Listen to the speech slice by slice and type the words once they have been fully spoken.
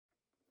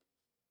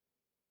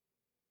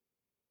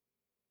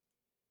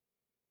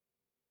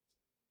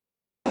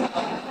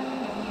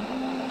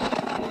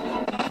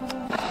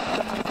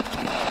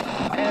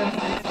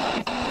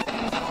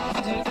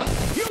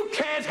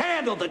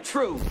the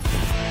truth.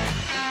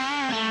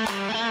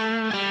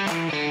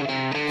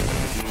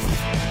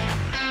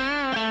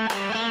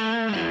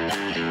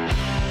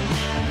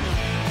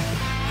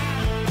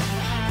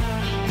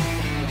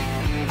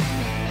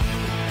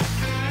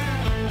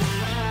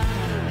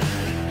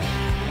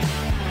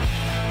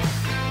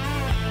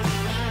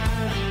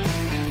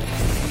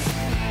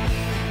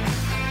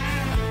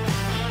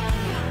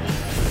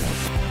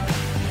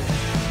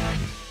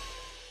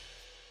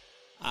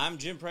 I'm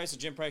Jim Price, the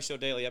Jim Price Show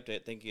Daily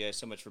Update. Thank you guys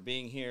so much for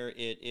being here.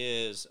 It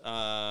is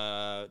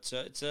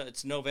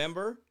it's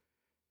November,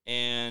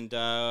 and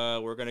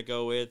we're gonna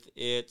go with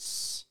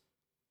it's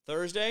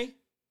Thursday,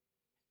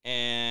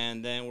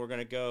 and then we're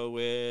gonna go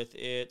with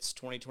it's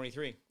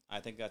 2023. I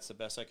think that's the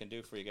best I can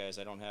do for you guys.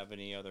 I don't have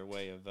any other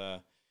way of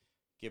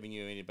giving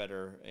you any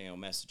better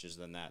messages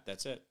than that.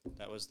 That's it.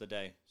 That was the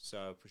day. So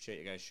I appreciate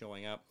you guys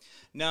showing up.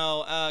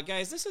 Now,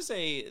 guys, this is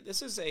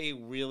a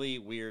really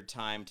weird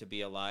time to be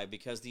alive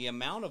because the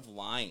amount of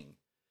lying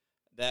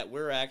that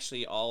we're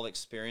actually all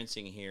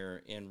experiencing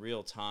here in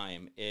real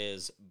time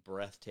is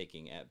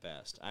breathtaking at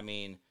best. I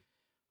mean,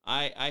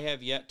 I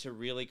have yet to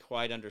really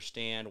quite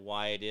understand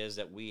why it is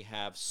that we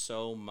have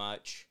so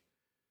much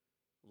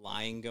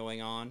lying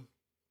going on.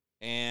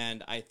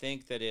 And I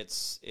think that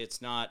it's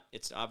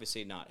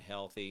obviously not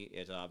healthy.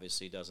 It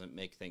obviously doesn't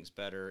make things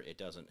better. It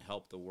doesn't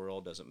help the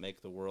world, doesn't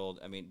make the world,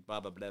 I mean, blah,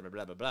 blah, blah, blah,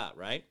 blah, blah, blah,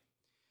 right?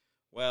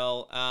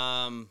 Well,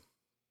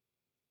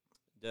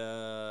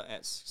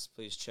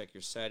 please check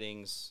your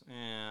settings.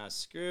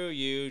 Screw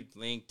you,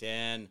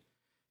 LinkedIn.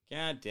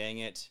 God dang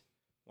it.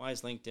 Why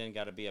has LinkedIn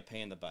got to be a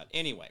pain in the butt?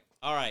 Anyway,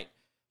 all right.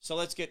 So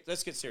let's get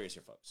serious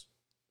here, folks.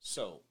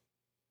 So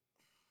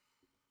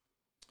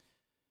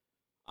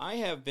I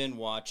have been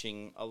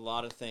watching a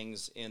lot of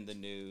things in the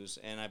news,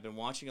 and I've been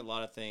watching a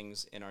lot of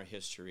things in our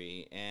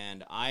history,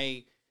 and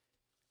I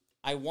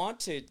want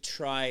to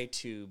try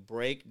to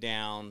break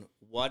down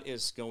what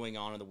is going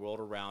on in the world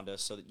around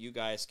us so that you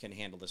guys can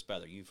handle this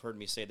better. You've heard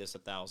me say this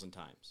 1,000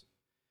 times.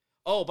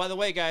 Oh, by the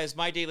way, guys,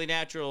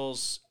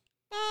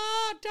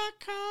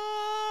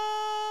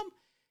 MyDailyNaturals.com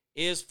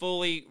is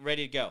fully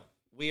ready to go.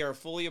 We are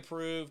fully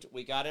approved.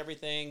 We got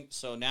everything,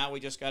 so now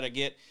we just got to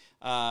get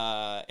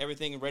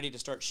everything ready to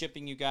start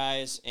shipping you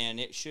guys, and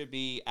it should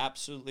be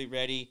absolutely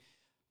ready.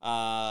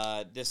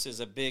 This is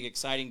a big,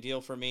 exciting deal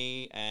for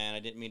me, and I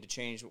didn't mean to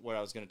change what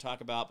I was going to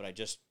talk about, but I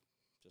just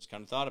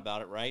kind of thought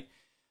about it, right?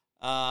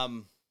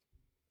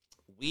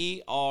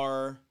 We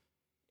are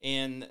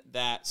in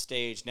that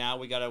stage now.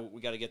 We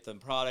gotta get the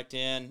product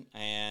in,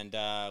 and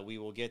we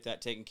will get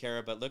that taken care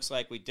of. But it looks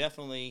like we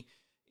definitely,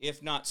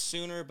 if not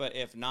sooner, but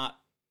if not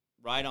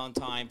right on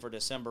time for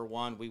December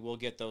 1, we will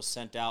get those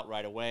sent out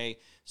right away.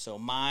 So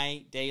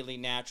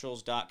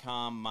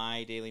MyDailyNaturals.com,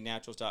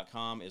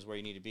 MyDailyNaturals.com is where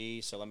you need to be.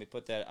 So let me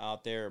put that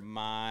out there,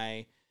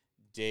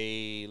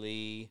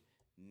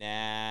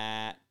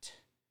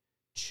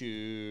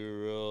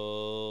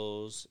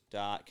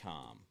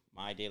 MyDailyNaturals.com,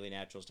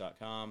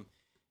 MyDailyNaturals.com,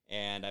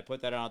 and I put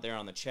that out there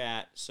on the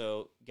chat.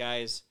 So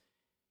guys,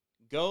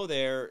 go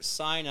there,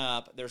 sign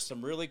up. There's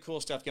some really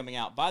cool stuff coming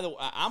out. By the way,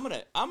 I'm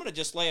gonna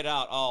just lay it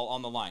out all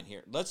on the line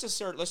here. Let's just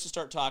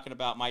start talking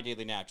about My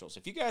Daily Naturals.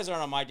 If you guys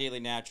aren't on My Daily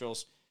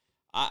Naturals,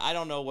 I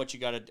don't know what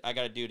I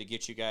gotta do to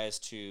get you guys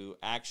to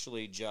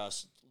actually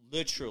just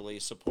literally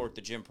support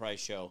the Jim Price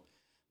Show.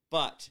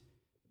 But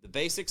the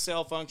basic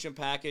cell function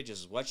package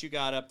is what you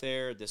got up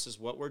there. This is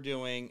what we're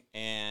doing,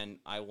 and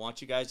I want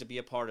you guys to be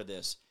a part of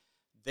this.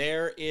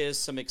 There is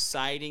some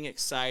exciting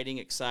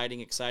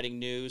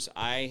news.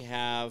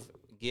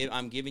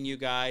 I'm giving you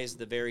guys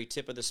the very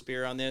tip of the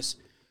spear on this.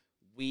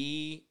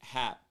 We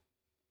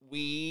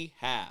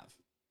have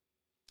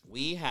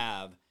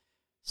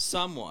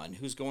someone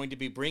who's going to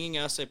be bringing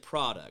us a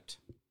product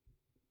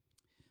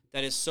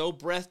that is so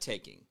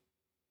breathtaking.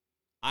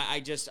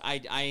 I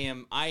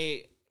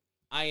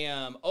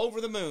am over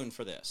the moon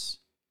for this.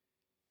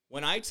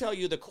 When I tell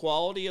you the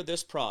quality of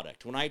this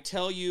product, when I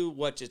tell you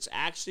what it's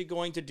actually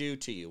going to do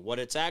to you, what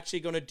it's actually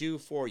going to do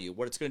for you,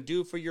 what it's going to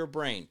do for your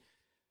brain,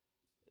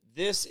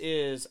 this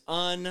is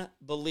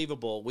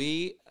unbelievable.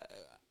 We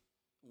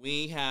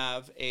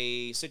have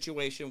a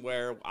situation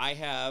where I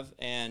have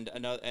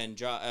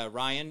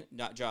Ryan,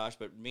 not Josh,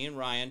 but me and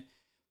Ryan.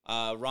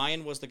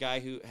 Ryan was the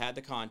guy who had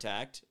the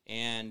contact,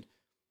 and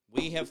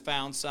we have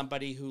found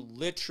somebody who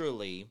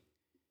literally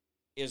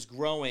is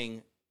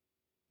growing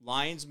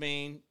lion's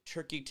mane,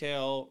 turkey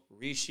tail,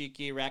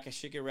 rishiki,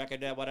 rakashiki,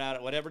 rakada,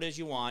 whatever it is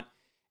you want.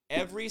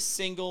 Every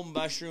single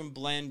mushroom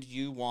blend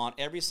you want,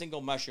 every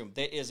single mushroom.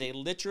 There is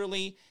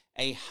literally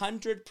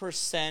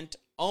 100%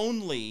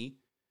 only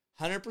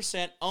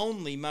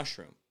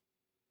mushroom.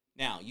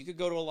 Now, you could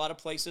go to a lot of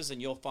places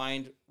and you'll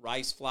find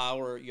rice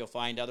flour, you'll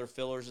find other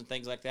fillers and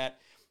things like that.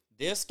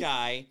 This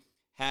guy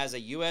has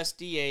a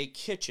USDA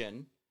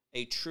kitchen,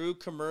 a true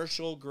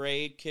commercial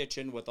grade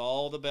kitchen with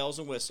all the bells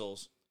and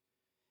whistles.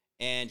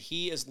 And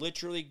he is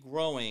literally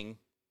growing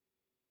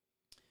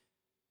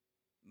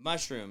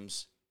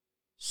mushrooms,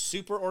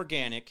 super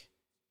organic.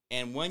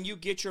 And when you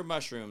get your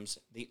mushrooms,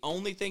 the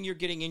only thing you're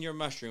getting in your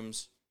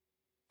mushrooms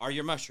are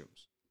your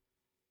mushrooms.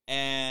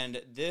 And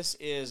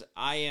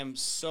I am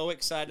so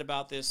excited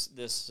about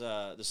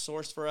the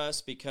source for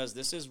us, because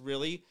this is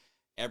really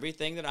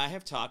everything that I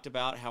have talked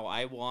about, how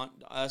I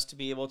want us to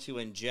be able to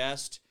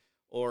ingest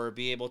or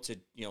be able to,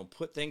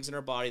 put things in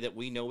our body that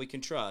we know we can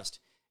trust.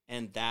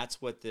 And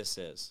that's what this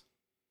is.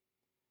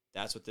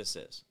 That's what this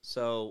is.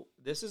 So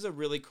this is a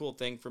really cool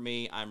thing for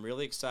me. I'm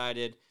really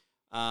excited.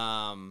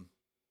 I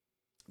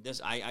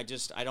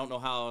don't know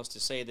how else to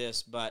say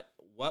this, but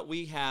what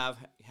we have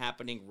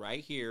happening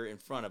right here in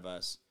front of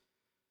us.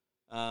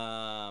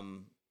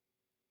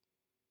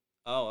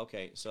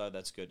 Okay. So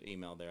that's good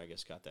email there. I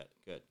guess got that.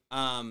 Good.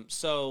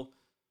 So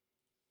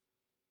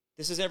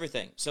this is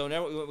everything. So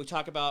now we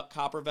talk about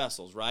copper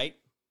vessels, right?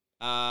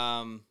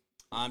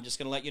 I'm just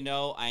going to let you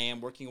know I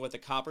am working with a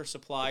copper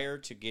supplier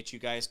to get you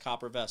guys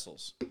copper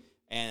vessels.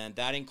 And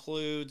that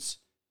includes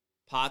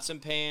pots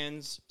and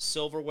pans,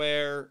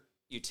 silverware,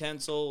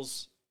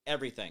 utensils,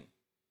 everything.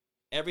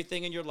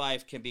 Everything in your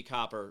life can be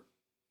copper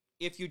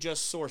if you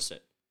just source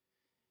it.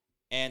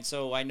 And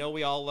so I know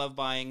we all love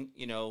buying,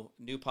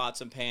 new pots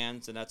and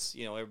pans, and that's,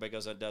 everybody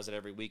goes and does it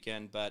every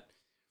weekend. But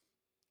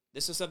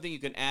this is something you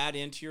can add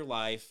into your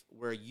life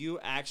where you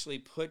actually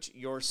put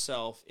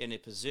yourself in a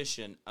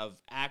position of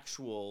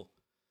actual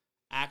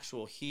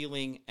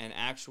healing and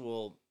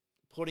actual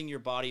putting your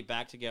body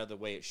back together the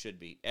way it should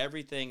be.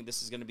 Everything,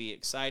 this is going to be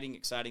exciting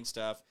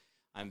stuff.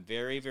 I'm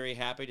very, very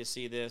happy to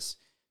see this.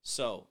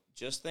 So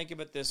just think of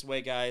it this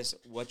way, guys.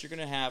 What you're going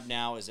to have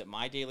now is at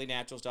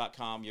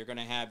MyDailyNaturals.com, you're going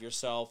to have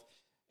yourself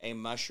a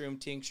mushroom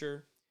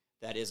tincture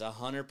that is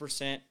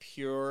 100%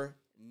 pure,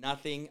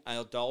 nothing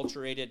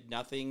adulterated,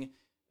 nothing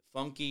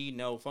funky,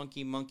 no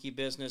funky monkey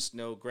business,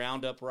 no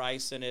ground up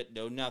rice in it,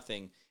 no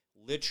nothing.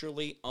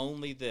 Literally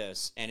only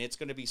this, and it's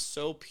going to be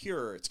so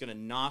pure, it's going to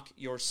knock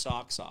your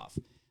socks off.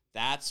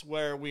 That's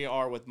where we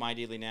are with My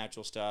Daily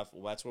Natural stuff.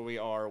 That's where we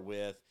are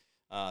with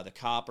the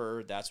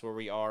copper. That's where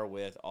we are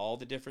with all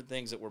the different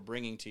things that we're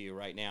bringing to you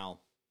right now.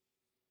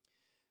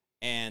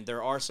 And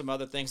there are some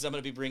other things I'm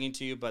going to be bringing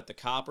to you, but the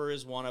copper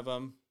is one of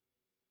them.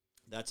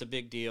 That's a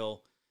big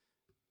deal.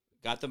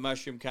 Got the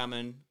mushroom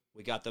coming.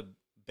 We got the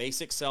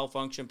basic cell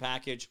function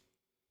package,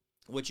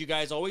 which you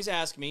guys always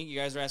ask me. You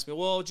guys are asking me,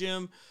 well,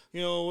 Jim,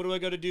 what do I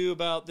got to do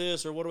about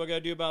this, or what do I got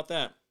to do about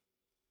that?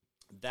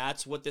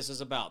 That's what this is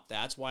about.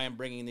 That's why I'm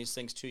bringing these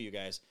things to you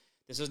guys.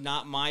 This is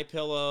not my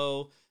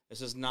pillow.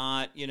 This is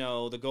not,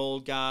 the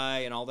gold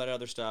guy and all that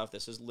other stuff.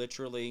 This is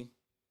literally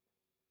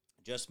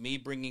just me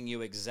bringing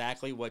you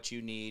exactly what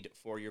you need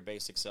for your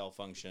basic cell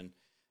function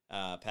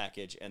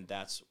package, and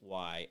that's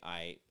why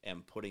I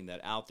am putting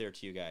that out there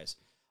to you guys.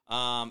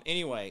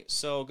 Anyway,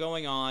 so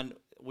going on,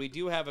 we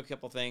do have a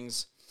couple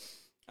things.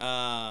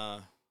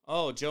 Joe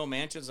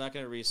Manchin's not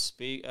going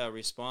to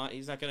respond.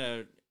 He's not going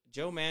to.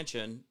 Joe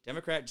Manchin,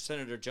 Democrat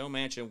Senator Joe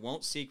Manchin,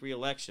 won't seek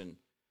re-election.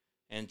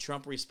 And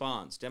Trump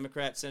responds,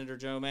 Democrat Senator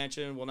Joe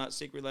Manchin will not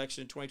seek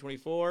re-election in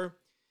 2024.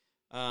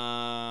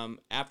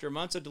 After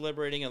months of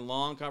deliberating and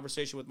long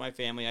conversation with my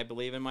family, I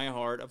believe in my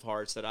heart of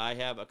hearts that I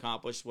have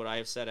accomplished what I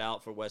have set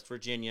out for West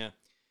Virginia.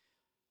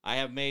 I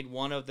have made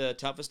one of the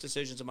toughest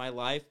decisions of my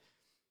life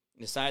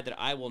and decided that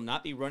I will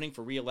not be running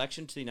for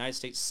re-election to the United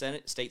States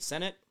State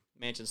Senate,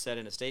 Manchin said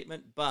in a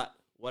statement, but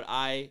what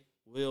I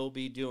will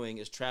be doing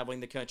is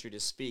traveling the country to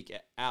speak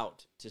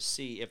out to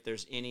see if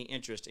there's any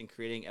interest in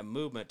creating a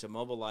movement to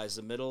mobilize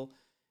the middle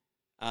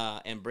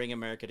and bring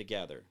America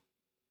together.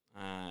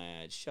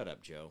 Shut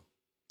up, Joe.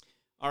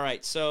 All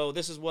right, so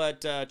this is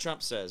what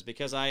Trump says.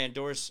 Because I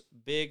endorse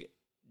Big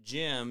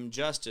Jim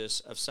Justice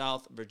of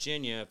South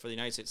Virginia for the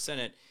United States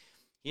Senate,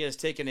 he has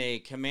taken a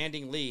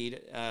commanding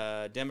lead.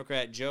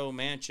 Democrat Joe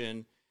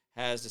Manchin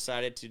has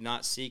decided to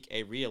not seek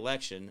a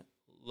re-election.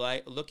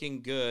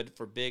 Looking good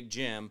for Big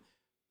Jim,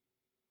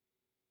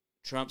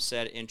 Trump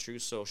said in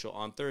Truth Social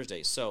on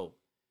Thursday. So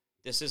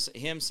this is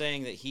him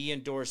saying that he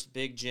endorsed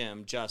Big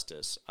Jim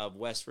Justice of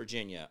West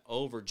Virginia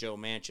over Joe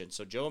Manchin.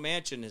 So Joe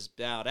Manchin has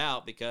bowed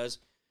out because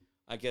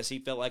I guess he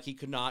felt like he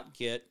could not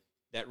get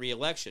that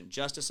re-election.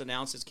 Justice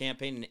announced his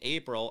campaign in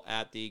April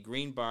at the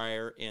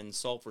Greenbrier in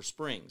Sulphur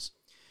Springs.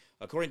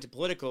 According to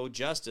Politico,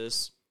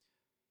 Justice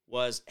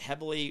was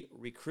heavily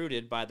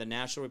recruited by the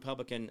National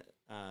Republican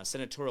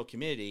senatorial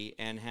committee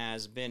and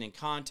has been in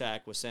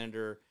contact with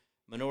Senator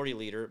Minority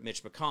Leader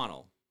Mitch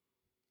McConnell.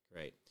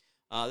 Great.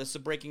 This is a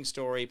breaking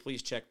story.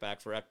 Please check back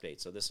for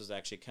updates. So this is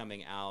actually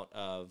coming out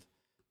of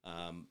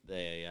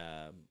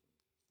the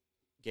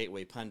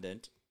Gateway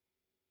Pundit.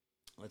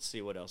 Let's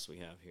see what else we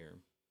have here.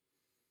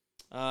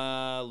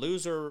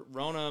 Loser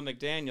Ronna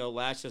McDaniel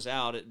lashes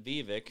out at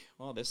Vivek.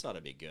 Well, this ought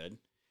to be good.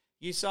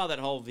 You saw that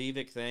whole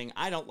Vivek thing.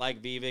 I don't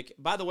like Vivek.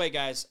 By the way,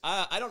 guys,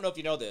 I don't know if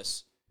you know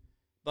this,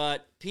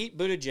 but Pete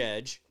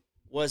Buttigieg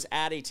was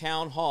at a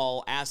town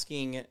hall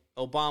asking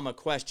Obama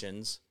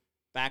questions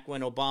back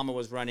when Obama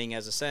was running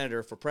as a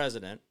senator for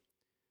president.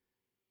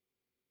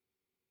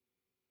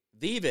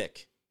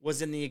 Vivek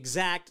was in the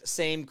exact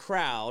same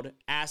crowd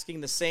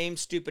asking the same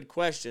stupid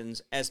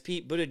questions as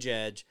Pete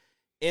Buttigieg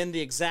in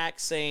the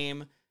exact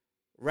same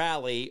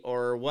rally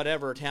or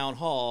whatever town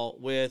hall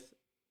with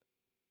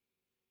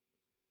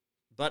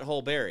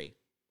Butthole Barry.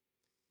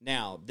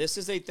 Now, this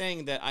is a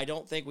thing that I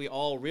don't think we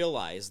all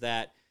realize,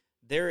 that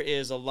there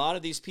is a lot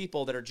of these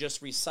people that are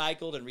just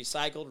recycled and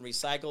recycled and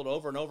recycled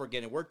over and over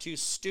again, and we're too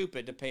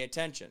stupid to pay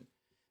attention.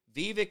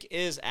 Vivek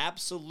is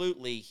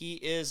absolutely, he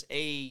is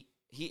a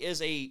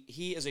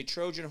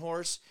Trojan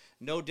horse,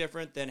 no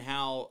different than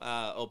how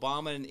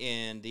Obama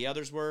and the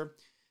others were.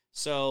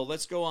 So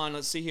let's go on.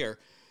 Let's see here.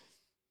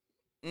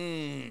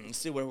 Let's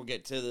see where we'll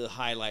get to the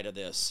highlight of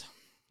this.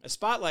 A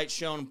spotlight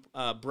shone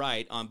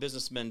bright on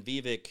businessman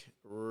Vivek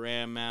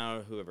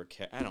Ramaswamy, whoever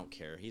I don't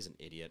care. He's an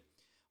idiot.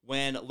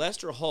 When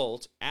Lester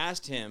Holt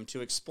asked him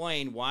to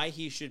explain why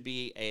he should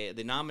be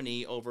the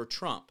nominee over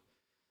Trump.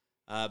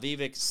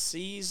 Vivek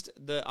seized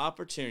the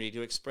opportunity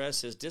to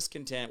express his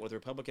discontent with the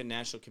Republican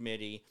National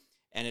Committee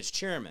and its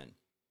chairman,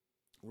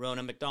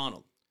 Ronna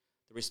McDaniel.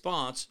 The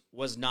response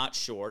was not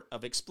short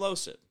of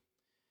explosive.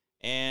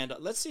 And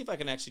let's see if I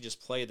can actually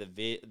just play the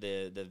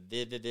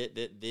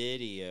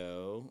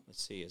video.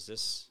 Let's see, is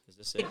this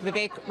it?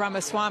 Vivek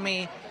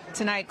Ramaswamy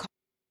tonight.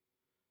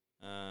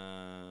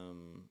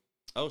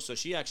 Oh, so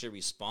she actually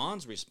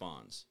responds.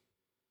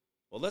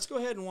 Well, let's go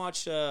ahead and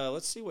watch.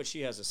 Let's see what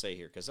she has to say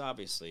here, because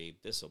obviously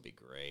this will be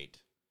great.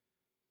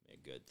 A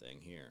good thing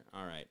here.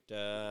 All right.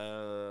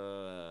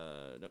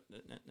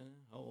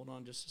 Hold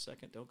on just a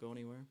second. Don't go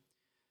anywhere.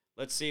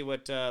 Let's see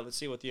what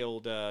the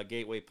old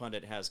Gateway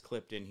pundit has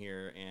clipped in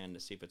here,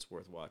 and see if it's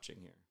worth watching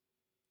here.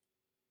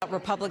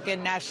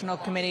 Republican National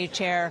Committee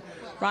Chair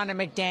Ronna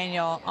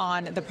McDaniel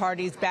on the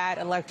party's bad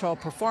electoral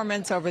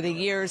performance over the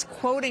years.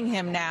 Quoting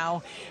him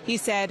now, he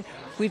said,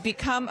 "We've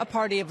become a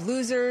party of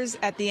losers.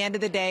 At the end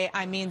of the day,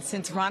 I mean,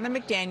 since Ronna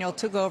McDaniel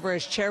took over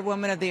as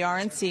chairwoman of the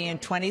RNC in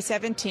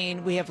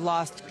 2017, we have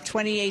lost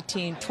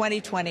 2018,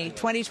 2020,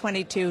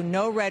 2022,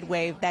 no red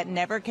wave. That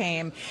never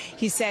came."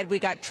 He said, "We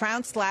got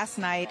trounced last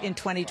night in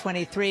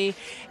 2023,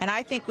 and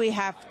I think we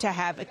have to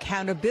have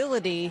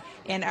accountability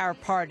in our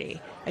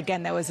party."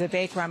 Again, that was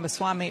Vivek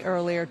Ramaswamy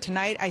earlier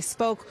tonight. I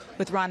spoke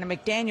with Ronna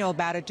McDaniel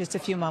about it just a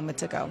few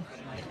moments ago.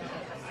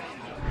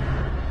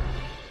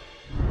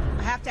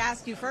 I have to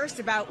ask you first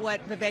about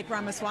what Vivek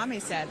Ramaswamy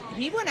said.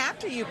 He went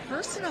after you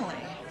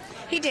personally.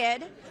 He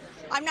did.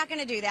 I'm not going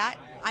to do that.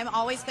 I'm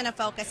always going to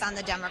focus on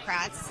the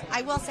Democrats.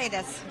 I will say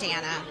this,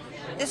 Dana.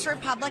 This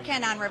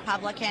Republican on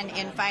Republican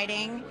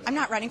infighting, I'm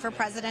not running for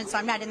president, so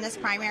I'm not in this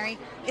primary,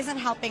 isn't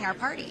helping our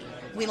party.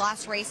 We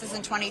lost races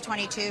in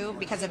 2022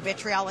 because of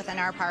vitriol within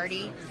our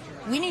party.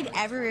 We need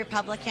every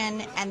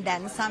Republican and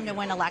then some to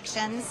win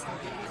elections.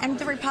 And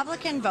the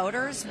Republican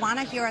voters want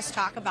to hear us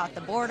talk about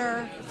the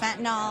border,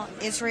 fentanyl,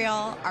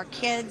 Israel, our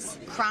kids,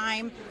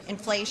 crime,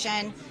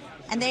 inflation,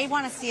 and they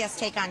want to see us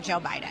take on Joe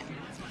Biden.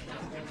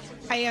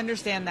 I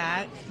understand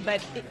that,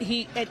 but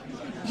he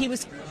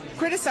was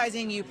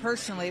criticizing you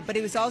personally, but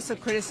he was also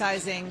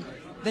criticizing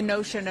the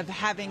notion of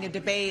having a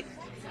debate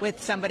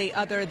with somebody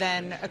other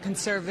than a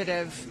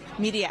conservative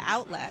media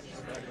outlet.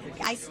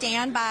 I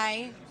stand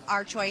by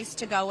our choice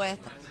to go with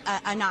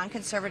a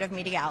non-conservative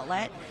media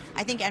outlet.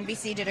 I think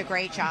NBC did a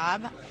great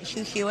job.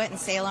 Hugh Hewitt and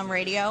Salem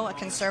Radio, a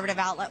conservative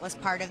outlet, was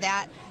part of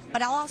that.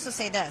 But I'll also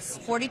say this,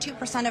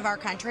 42% of our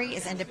country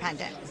is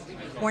independent.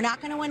 We're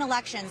not going to win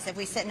elections if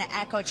we sit in an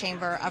echo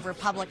chamber of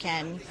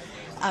Republican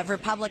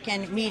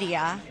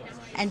media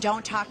and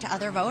don't talk to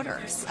other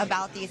voters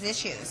about these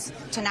issues.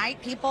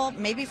 Tonight, people,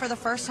 maybe for the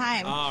first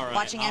time,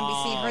 watching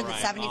NBC, heard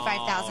that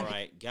 75,000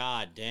 people.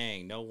 God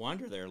dang, no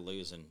wonder they're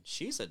losing.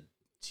 She's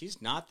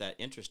not that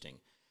interesting.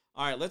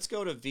 All right, let's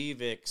go to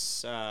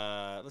Vivek's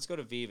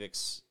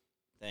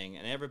thing.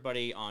 And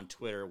everybody on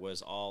Twitter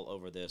was all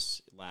over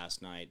this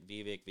last night.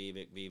 Vivek.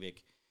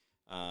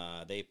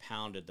 They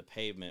pounded the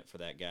pavement for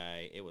that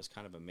guy. It was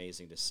kind of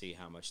amazing to see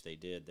how much they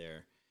did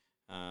there.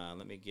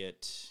 Let me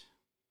get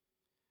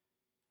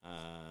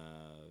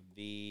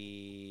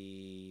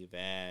Vivek.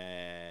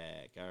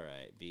 All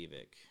right,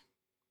 Vivek.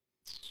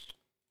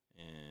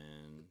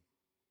 And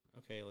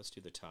okay, let's do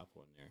the top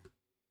one there.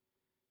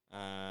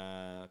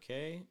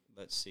 Okay,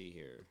 let's see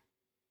here.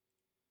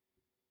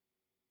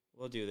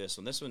 We'll do this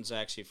one. This one's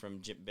actually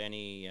from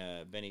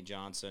Benny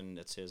Johnson.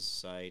 That's his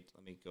site.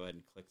 Let me go ahead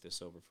and click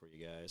this over for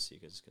you guys so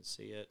you guys can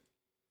see it.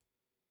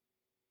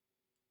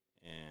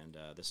 And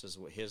this is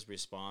his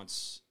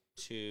response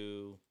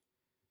to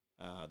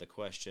the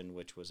question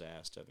which was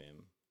asked of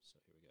him. So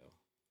here we go.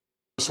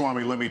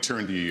 Swami, let me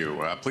turn to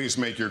you. Please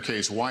make your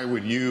case. Why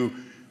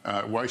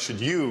should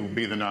you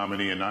be the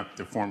nominee and not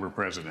the former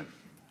president?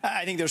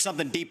 I think there's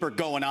something deeper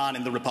going on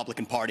in the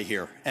Republican Party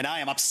here, and I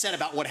am upset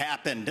about what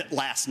happened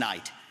last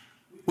night.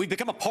 We've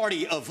become a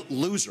party of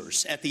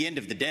losers at the end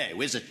of the day. It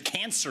was a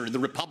cancer to the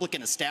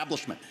Republican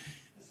establishment.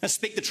 Let's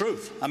speak the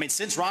truth. I mean,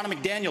 since Ronna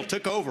McDaniel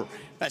took over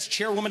as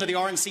chairwoman of the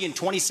RNC in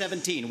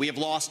 2017, we have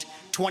lost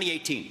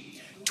 2018,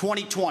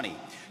 2020,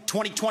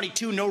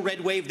 2022, no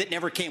red wave that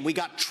never came. We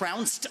got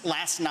trounced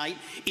last night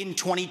in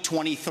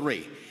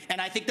 2023.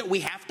 And I think that we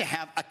have to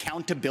have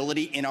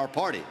accountability in our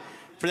party.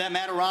 For that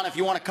matter, Ron, if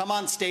you want to come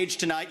on stage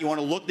tonight, you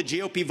want to look the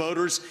GOP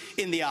voters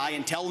in the eye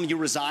and tell them you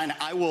resign,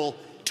 I will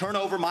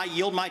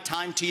yield my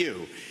time to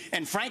you.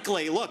 And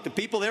frankly, look, the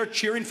people there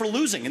cheering for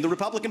losing in the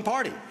Republican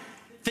Party.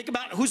 Think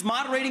about who's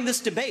moderating this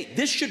debate.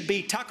 This should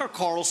be Tucker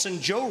Carlson,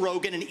 Joe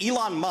Rogan, and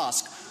Elon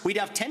Musk. We'd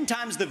have 10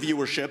 times the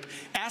viewership,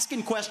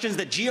 asking questions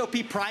that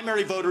GOP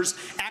primary voters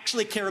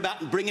actually care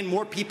about and bringing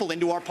more people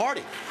into our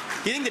party.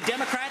 You think the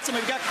Democrats, and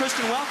we've got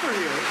Kristen Welker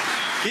here,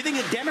 do you think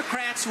the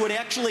Democrats would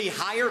actually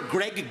hire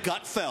Greg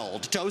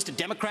Gutfeld to host a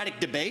Democratic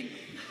debate?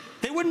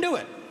 They wouldn't do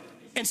it.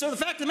 And so the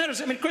fact of the matter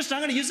is, Kristen,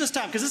 I'm going to use this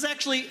time because this is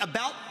actually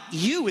about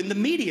you in the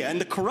media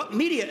and the corrupt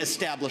media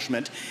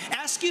establishment.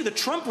 Ask you, the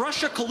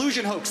Trump-Russia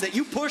collusion hoax that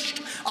you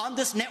pushed on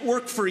this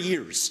network for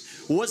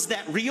years, was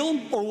that real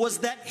or was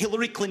that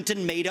Hillary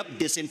Clinton made-up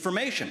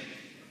disinformation?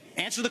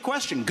 Answer the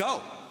question.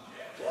 Go.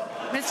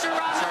 Mr.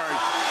 Ross. Sorry.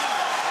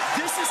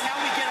 This is how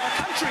we get our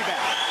country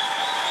back.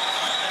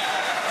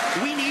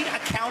 We need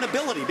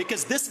accountability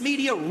because this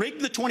media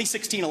rigged the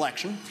 2016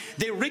 election.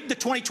 They rigged the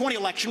 2020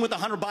 election with the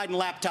Hunter Biden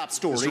laptop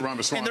story. Mr.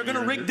 Ramaswamy, and they're going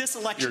to rig this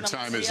election. Your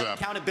time is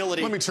up.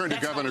 Accountability. Let me turn to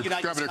Governor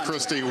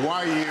Christie.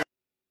 Why you?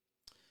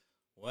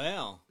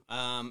 Well,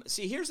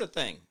 see, here's the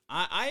thing.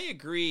 I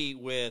agree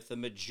with the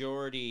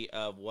majority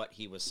of what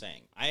he was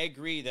saying. I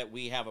agree that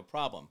we have a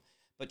problem.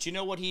 But you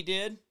know what he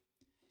did?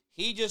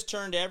 He just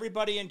turned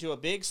everybody into a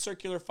big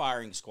circular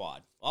firing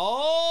squad.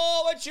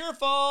 Oh, it's your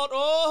fault.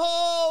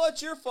 Oh,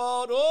 it's your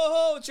fault.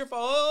 Oh, it's your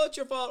fault. Oh, it's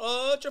your fault.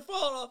 Oh, it's your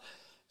fault.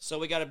 So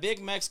we got a big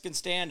Mexican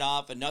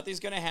standoff, and nothing's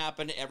going to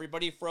happen.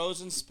 Everybody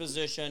froze in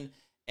position,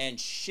 and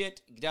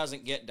shit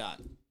doesn't get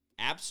done.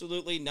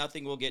 Absolutely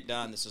nothing will get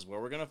done. This is where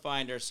we're going to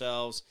find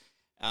ourselves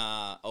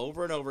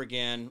over and over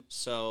again.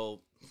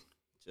 So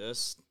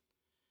just...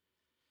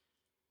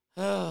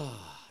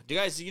 Do you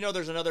guys,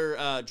 there's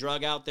another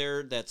drug out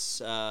there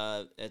that's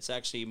it's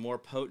actually more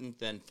potent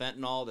than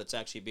fentanyl that's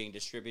actually being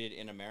distributed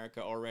in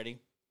America already?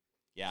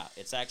 Yeah,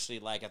 it's actually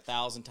like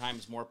 1,000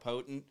 times more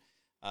potent.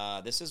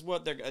 This is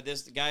what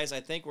guys,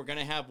 I think we're going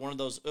to have one of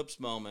those oops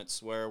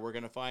moments where we're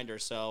going to find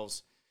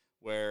ourselves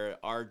where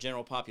our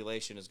general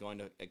population is going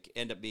to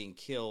end up being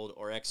killed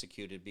or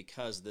executed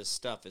because this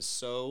stuff is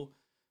so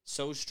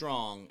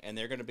strong, and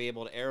they're going to be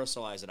able to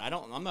aerosolize it. I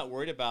don't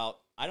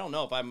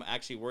know if I'm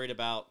actually worried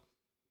about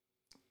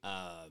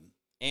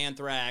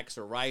anthrax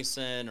or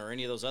ricin or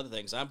any of those other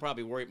things. I'm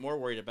probably more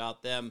worried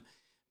about them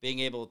being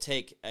able to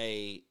take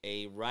a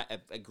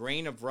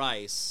grain of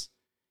rice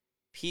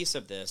piece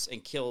of this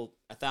and kill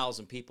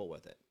 1,000 people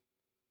with it,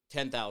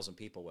 10,000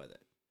 people with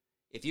it.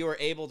 If you are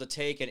able to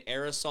take and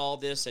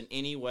aerosol this in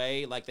any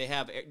way, like they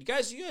have, you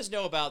guys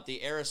know about the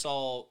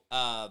aerosol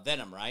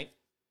venom, right?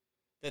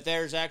 That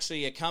there's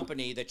actually a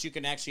company that you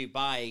can actually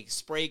buy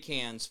spray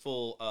cans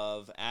full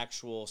of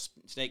actual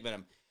snake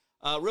venom.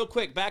 Real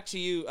quick, back to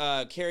you,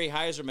 Carrie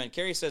Heiserman.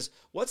 Carrie says,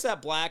 what's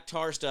that black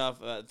tar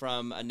stuff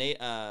from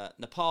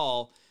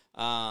Nepal?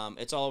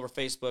 It's all over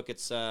Facebook.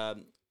 It's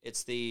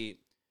the,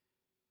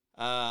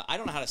 I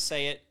don't know how to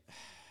say it.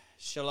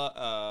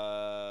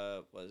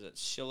 What is it?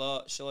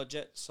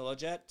 Shilajit?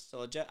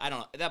 I don't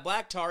know. That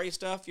black tarry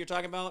stuff you're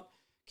talking about,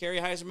 Carrie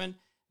Heiserman,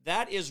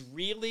 that is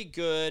really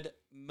good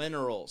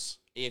minerals.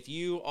 If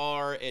you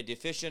are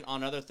deficient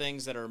on other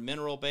things that are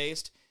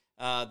mineral-based,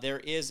 there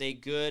is a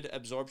good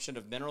absorption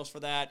of minerals for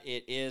that.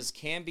 It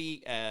can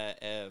be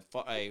a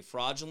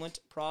fraudulent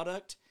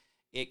product.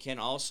 It can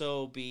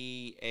also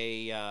be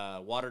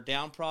a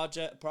watered-down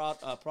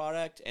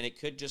product, and it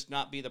could just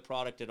not be the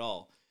product at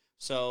all.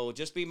 So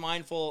just be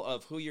mindful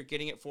of who you're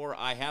getting it for.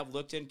 I have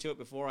looked into it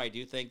before. I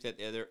do think that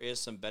there is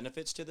some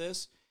benefits to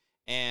this.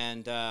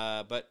 And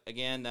but,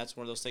 again, that's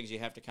one of those things you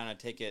have to kind of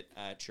take it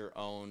at your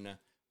own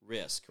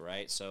risk,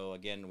 right? So,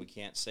 again, we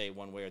can't say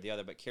one way or the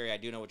other. But, Carrie, I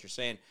do know what you're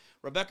saying.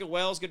 Rebecca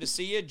Wells, good to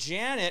see you.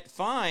 Janet,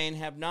 fine.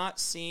 Have not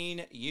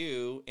seen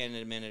you in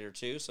a minute or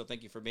two, so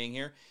thank you for being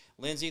here.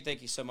 Lindsay,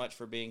 thank you so much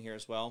for being here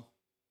as well.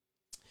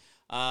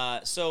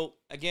 So,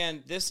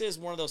 again, this is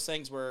one of those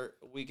things where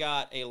we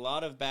got a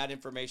lot of bad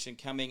information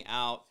coming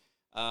out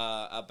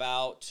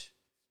about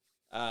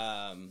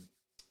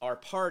our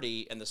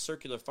party and the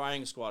circular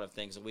firing squad of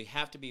things, and we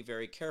have to be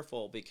very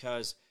careful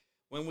because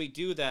when we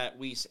do that,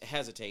 we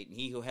hesitate, and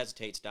he who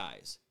hesitates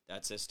dies.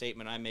 That's a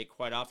statement I make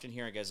quite often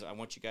here. I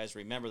want you guys to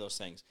remember those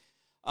things.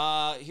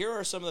 Here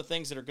are some of the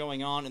things that are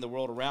going on in the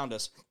world around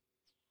us,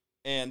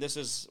 and this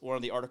is one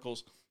of the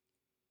articles.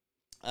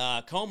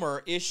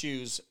 Comer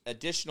issues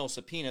additional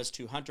subpoenas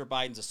to Hunter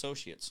Biden's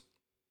associates,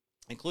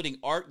 including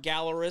art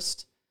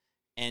gallerist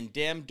and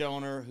Dem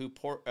donor who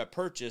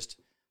purchased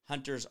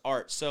Hunter's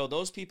art. So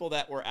those people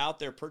that were out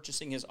there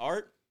purchasing his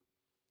art,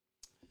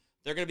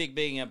 they're going to be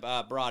being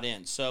brought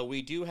in. So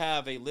we do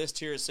have a list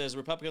here. It says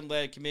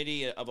Republican-led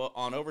committee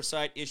on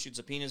oversight issued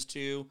subpoenas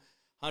to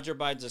Hunter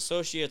Biden's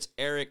associates,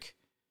 Eric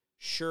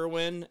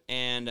Sherwin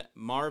and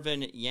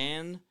Marvin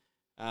Yan,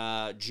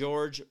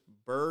 George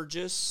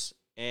Burgess,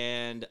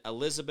 and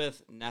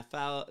Elizabeth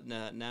Natali.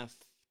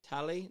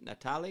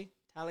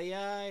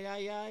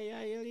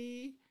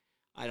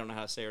 I don't know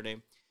how to say her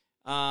name.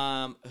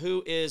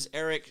 Who is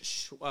Eric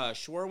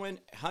Schwerwin,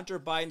 Hunter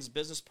Biden's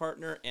business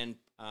partner and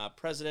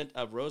president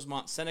of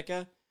Rosemont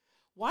Seneca.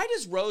 Why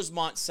does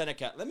Rosemont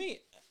Seneca? Let me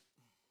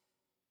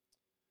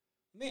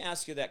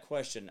ask you that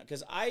question,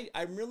 because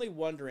I'm really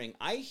wondering.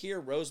 I hear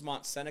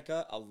Rosemont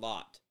Seneca a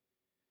lot,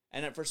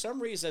 and for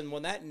some reason,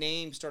 when that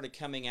name started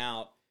coming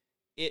out,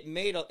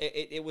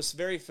 it was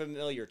very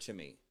familiar to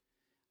me.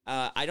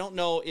 I don't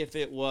know if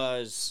it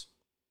was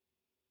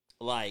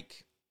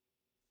like,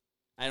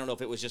 I don't know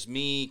if it was just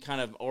me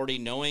kind of already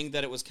knowing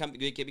that it was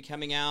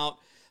coming out,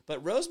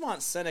 but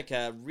Rosemont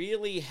Seneca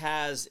really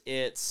has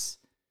it's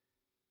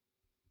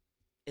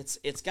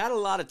got a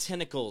lot of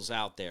tentacles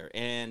out there,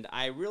 and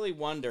I really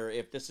wonder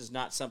if this is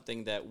not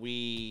something that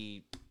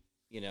we,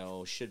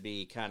 should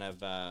be kind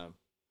of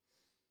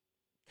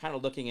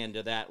looking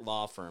into that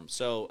law firm.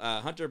 So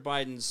Hunter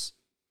Biden's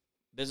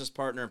business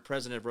partner and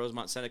president of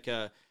Rosemont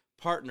Seneca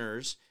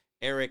Partners,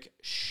 Eric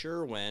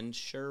Sherwin,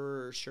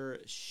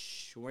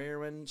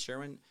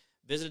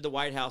 visited the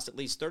White House at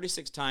least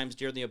 36 times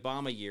during the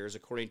Obama years,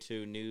 according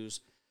to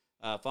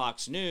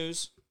Fox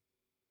News.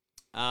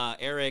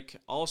 Eric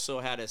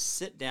also had a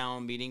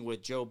sit-down meeting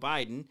with Joe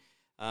Biden.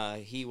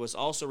 He was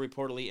also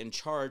reportedly in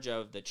charge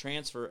of the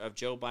transfer of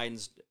Joe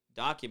Biden's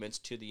documents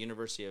to the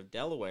University of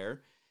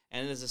Delaware,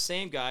 and is the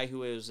same guy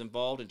who is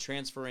involved in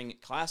transferring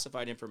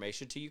classified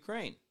information to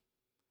Ukraine.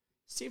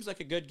 Seems like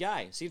a good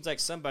guy. Seems like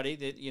somebody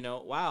that,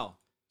 wow,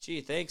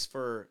 gee, thanks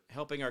for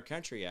helping our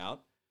country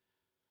out.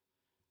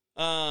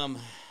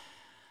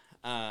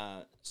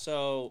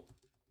 So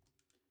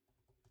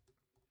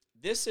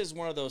this is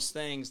one of those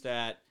things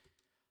that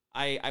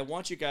I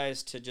want you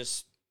guys to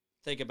just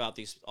think about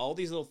all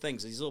these little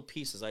things, these little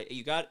pieces.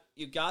 You got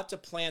to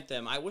plant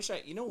them.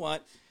 You know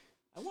what?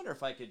 I wonder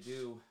if I could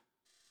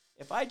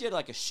if I did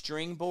like a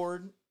string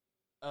board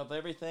of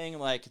everything,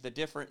 like the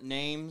different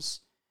names,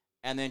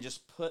 and then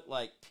just put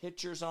like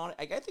pictures on it.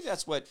 I think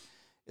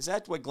is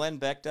that what Glenn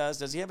Beck does?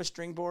 Does he have a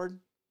string board?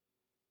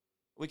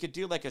 We could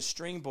do like a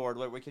string board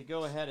where we could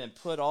go ahead and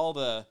put all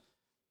the,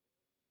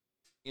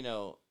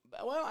 well,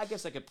 I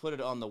guess I could put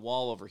it on the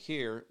wall over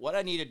here. What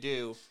I need to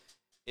do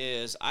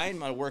is I'm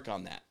going to work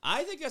on that.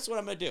 I think that's what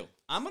I'm going to do.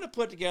 I'm going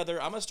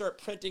to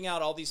start printing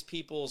out all these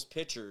people's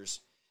pictures,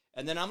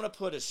 and then I'm going to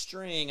put a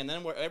string, and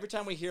then every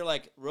time we hear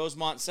like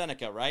Rosemont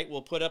Seneca, right,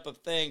 we'll put up a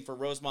thing for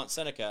Rosemont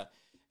Seneca,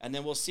 and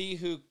then we'll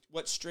see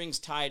what strings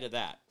tie to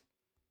that.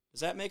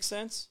 Does that make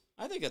sense?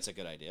 I think that's a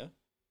good idea.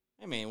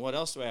 I mean, what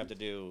else do I have to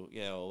do,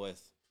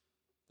 with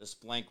this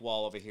blank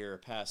wall over here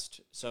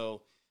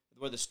so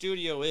where the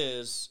studio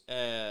is,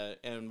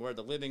 and where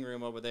the living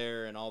room over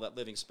there, and all that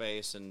living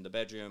space, and the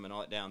bedroom, and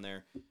all that down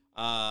there,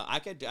 I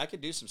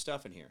could do some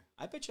stuff in here.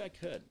 I bet you I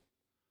could.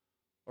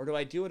 Or do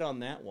I do it on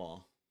that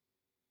wall?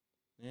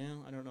 Yeah,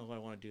 I don't know if I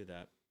want to do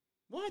that.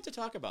 We'll have to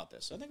talk about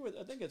this. I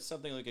think it's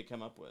something we could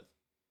come up with.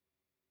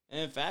 And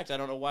in fact, I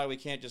don't know why we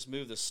can't just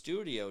move the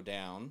studio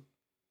down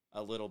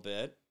a little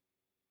bit.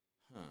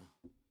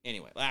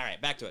 Anyway, all right,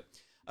 back to it.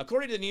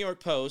 According to the New York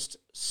Post,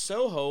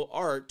 Soho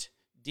art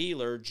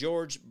dealer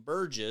George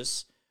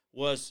Burgess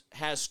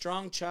has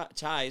strong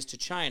ties to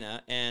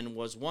China and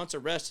was once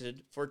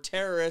arrested for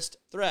terrorist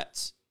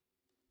threats.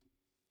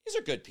 These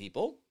are good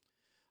people.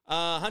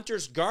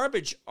 Hunter's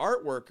garbage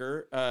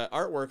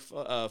artwork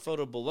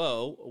photo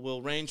below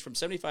will range from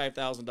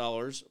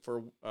 $75,000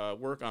 for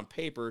work on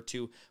paper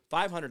to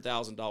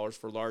 $500,000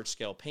 for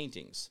large-scale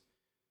paintings.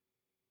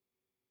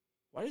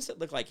 Why does it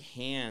look like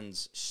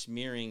hands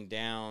smearing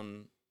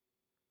down?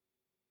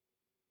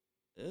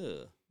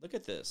 Ugh. Look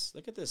at this.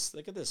 Look at this.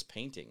 Look at this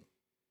painting.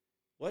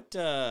 What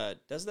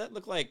does that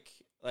look like?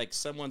 Like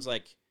someone's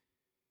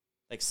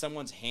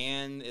someone's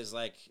hand is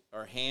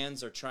or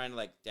hands are trying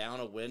to down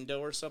a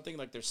window or something.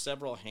 Like there's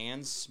several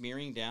hands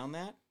smearing down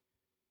that.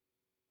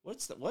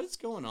 What is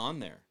going on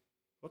there?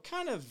 What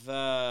kind of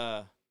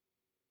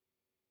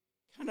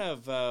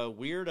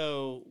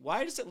weirdo?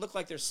 Why does it look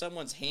like there's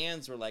someone's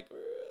hands were like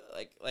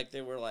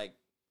they were like.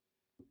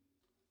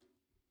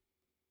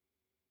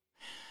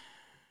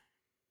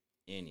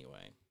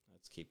 Anyway,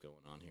 let's keep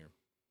going on here.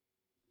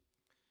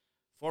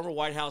 Former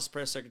White House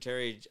Press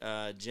Secretary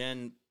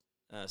Jen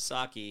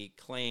Psaki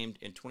claimed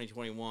in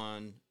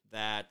 2021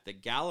 that the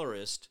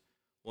gallerist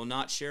will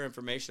not share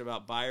information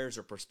about buyers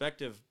or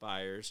prospective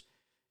buyers,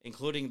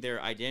 including their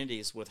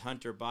identities, with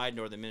Hunter Biden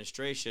or the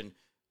administration,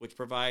 which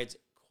provides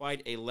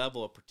quite a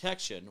level of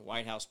protection,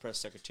 White House Press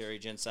Secretary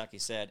Jen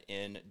Psaki said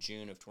in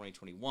June of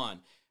 2021.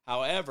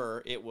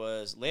 However, it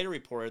was later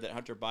reported that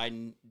Hunter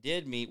Biden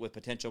did meet with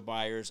potential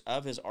buyers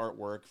of his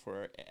artwork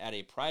at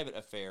a private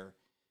affair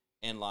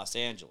in Los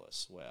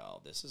Angeles.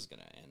 Well, this is going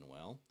to end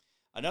well.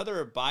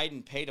 Another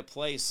Biden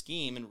pay-to-play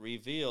scheme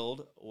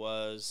revealed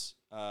over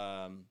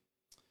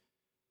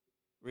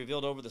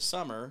the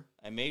summer.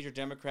 A major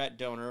Democrat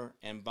donor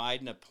and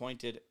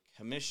Biden-appointed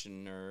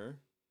commissioner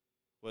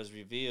was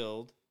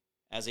revealed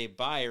as a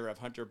buyer of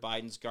Hunter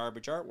Biden's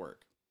garbage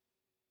artwork.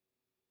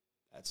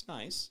 That's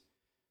nice.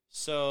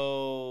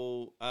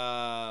 So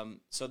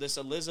this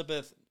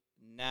Elizabeth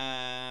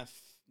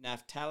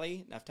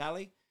Naftali,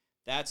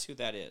 that's who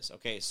that is.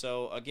 Okay,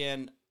 so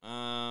again,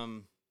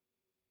 according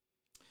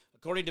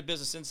According to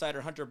Business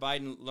Insider, Hunter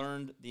Biden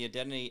learned the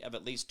identity of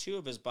at least 2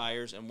 of his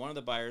buyers, and one of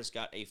the buyers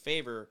got a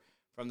favor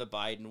from the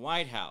Biden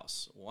White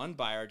House. One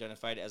buyer,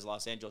 identified as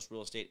Los Angeles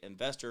real estate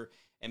investor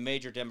and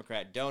major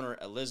Democrat donor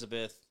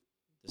Elizabeth,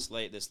 this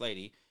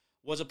lady,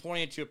 was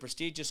appointed to a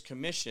prestigious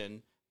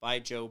commission by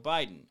Joe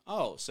Biden.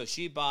 Oh, so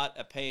she bought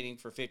a painting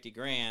for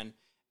 $50,000,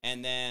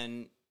 and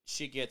then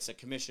she gets a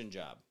commission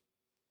job.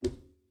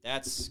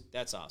 That's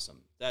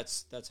awesome.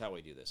 That's how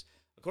we do this.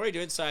 According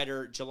to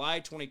Insider, July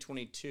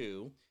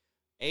 2022,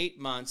 8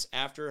 months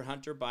after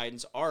Hunter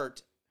Biden's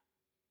art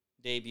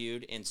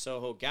debuted in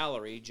Soho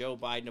Gallery, Joe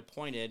Biden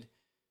appointed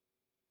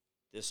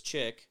this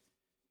chick,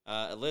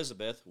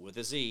 Elizabeth, with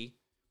a Z,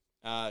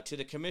 to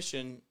the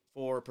Commission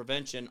for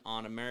Prevention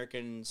on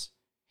Americans'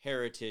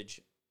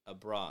 Heritage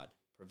Abroad.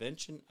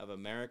 Prevention of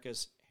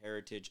America's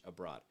Heritage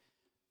Abroad.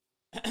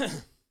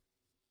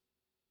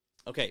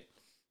 Okay,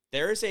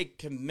 there is a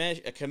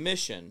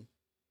commission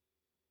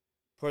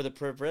for the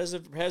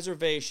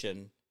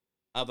preservation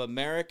of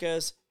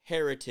America's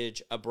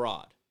heritage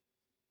abroad.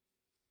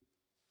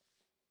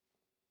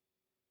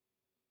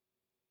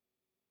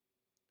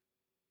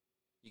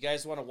 You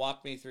guys want to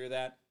walk me through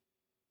that?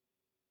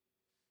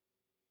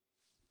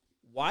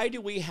 Why do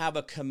we have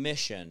a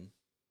commission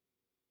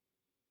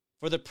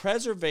for the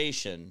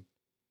preservation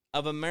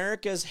of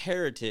America's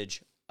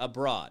heritage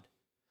abroad?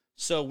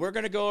 So we're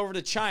going to go over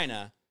to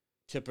China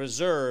to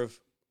preserve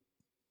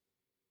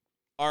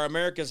our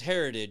America's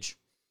heritage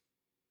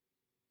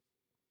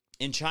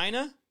in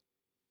China?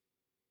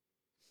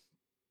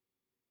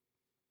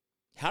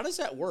 How does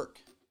that work?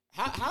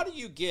 How do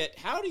you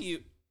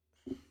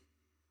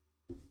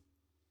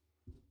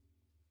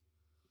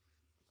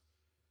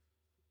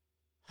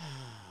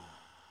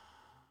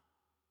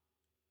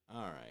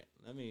all right,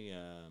 let me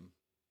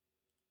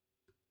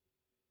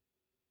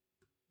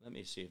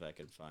see if I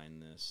can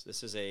find this.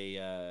 This is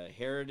a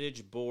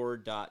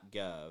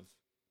heritageboard.gov,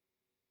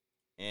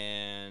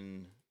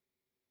 and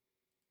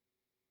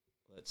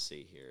let's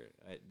see here.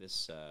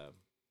 This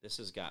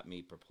has got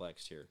me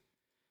perplexed here.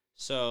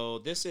 So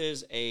this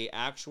is a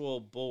actual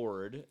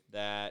board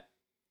that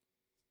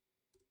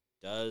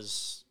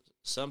does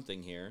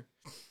something here.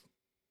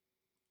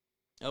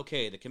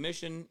 Okay, the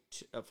Commission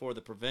for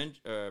the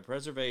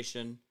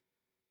Preservation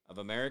of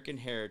American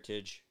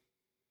Heritage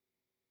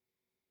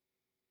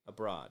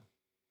Abroad.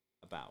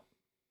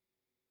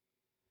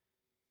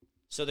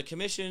 So the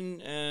commission,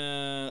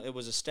 it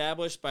was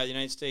established by the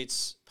United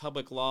States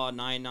Public Law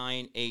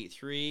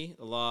 9983.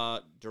 The law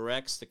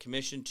directs the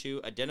commission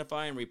to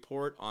identify and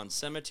report on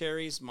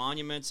cemeteries,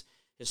 monuments,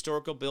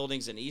 historical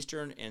buildings in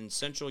Eastern and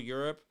Central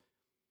Europe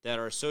that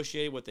are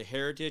associated with the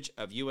heritage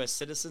of U.S.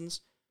 citizens,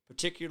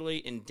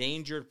 particularly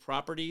endangered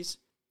properties,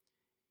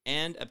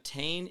 and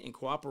obtain, in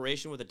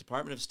cooperation with the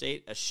Department of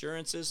State,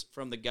 assurances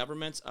from the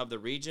governments of the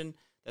region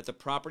that the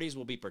properties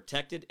will be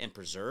protected and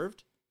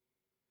preserved.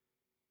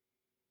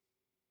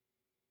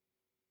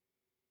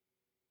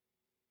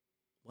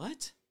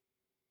 What?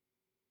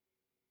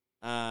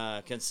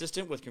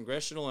 Consistent with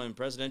congressional and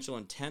presidential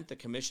intent, the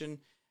commission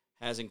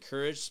has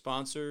encouraged,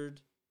 sponsored,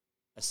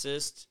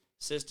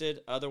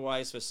 assisted,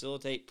 otherwise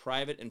facilitate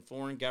private and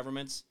foreign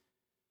government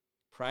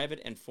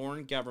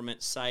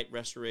site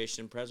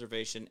restoration,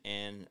 preservation,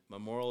 and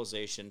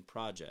memorialization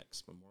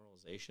projects.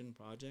 Memorialization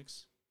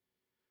projects?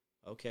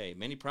 Okay,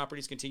 many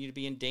properties continue to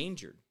be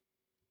endangered.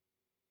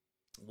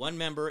 One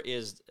member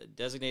is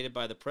designated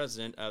by the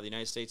President of the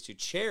United States to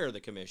chair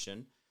the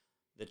commission.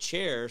 The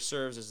chair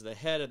serves as the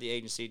head of the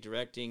agency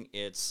directing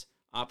its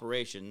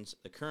operations.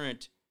 The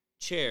current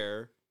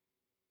chair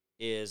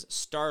is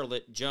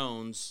Starlett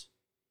Jones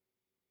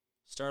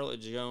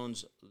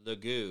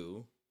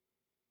Legoo.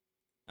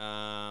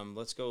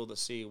 Let's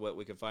see what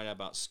we can find out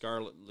about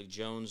Scarlett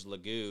Jones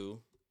Legoo.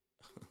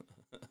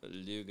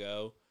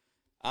 Lugo.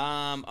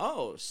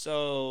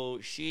 So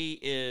she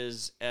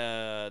is,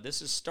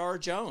 this is Star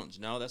Jones.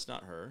 No, that's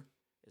not her.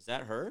 Is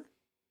that her?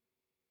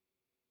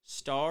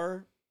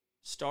 Star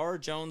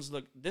Jones.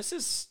 Look, this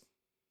is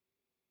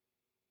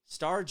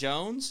Star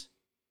Jones?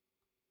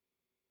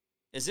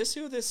 Is this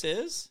who this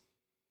is?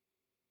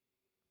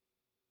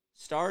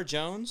 Star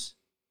Jones?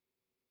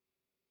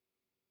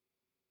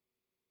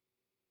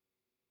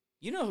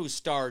 You know who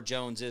Star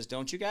Jones is,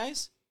 don't you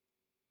guys?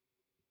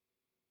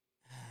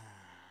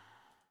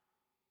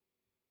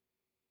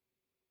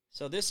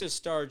 So this is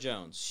Star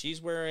Jones.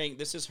 She's wearing,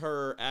 this is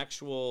her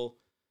actual,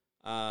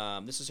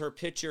 this is her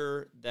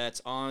picture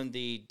that's on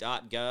the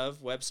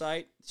 .gov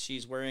website.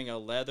 She's wearing a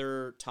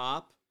leather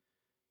top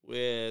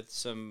with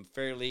some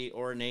fairly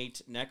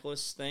ornate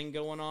necklace thing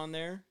going on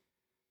there.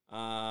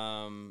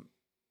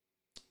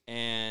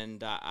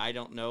 And I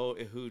don't know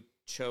who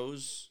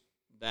chose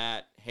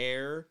that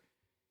hair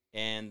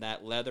and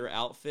that leather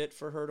outfit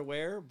for her to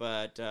wear,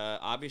 but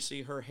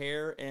obviously her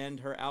hair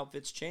and her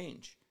outfits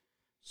change.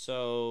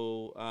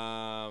 So,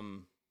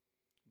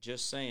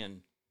 just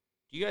saying.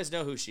 You guys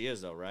know who she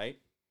is, though, right?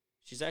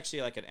 She's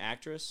actually like an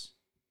actress.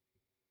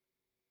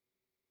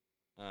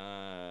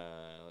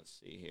 Let's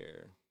see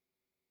here.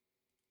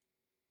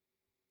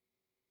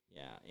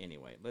 Yeah.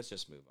 Anyway, let's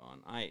just move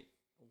on.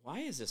 Why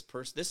is this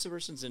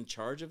person's in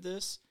charge of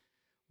this?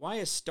 Why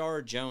is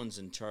Star Jones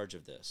in charge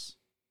of this?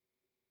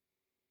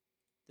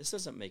 This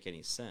doesn't make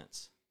any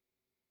sense.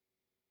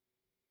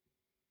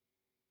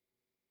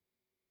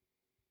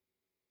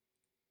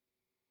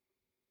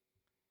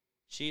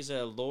 She's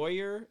a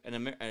lawyer,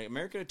 an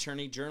American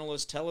attorney,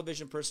 journalist,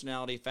 television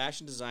personality,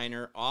 fashion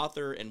designer,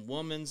 author, and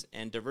women's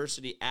and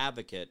diversity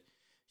advocate.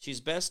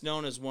 She's best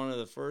known as one of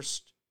the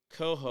first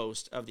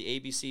co-hosts of the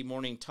ABC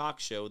morning talk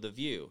show, The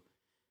View.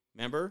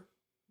 Remember?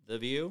 The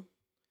View?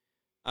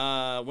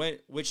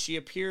 Which she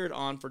appeared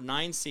on for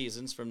 9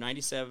 seasons from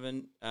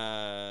 97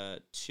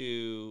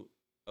 to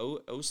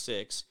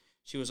 06.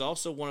 She was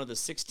also one of the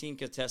 16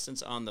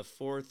 contestants on the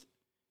 4th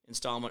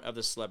installment of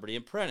The Celebrity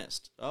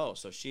Apprentice. Oh,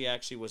 so she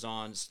actually was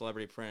on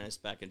Celebrity Apprentice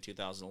back in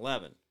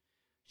 2011.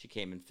 She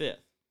came in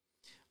 5th.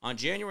 On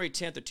January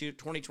 10th of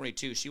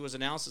 2022, she was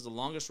announced as the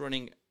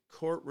longest-running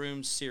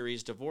courtroom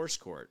series Divorce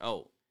Court.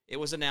 Oh, it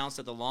was announced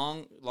that the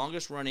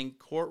longest-running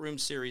courtroom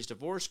series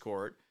Divorce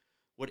Court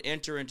would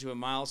enter into a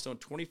milestone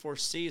 24th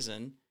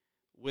season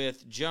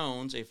with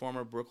Jones, a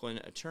former Brooklyn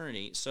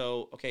attorney.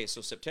 So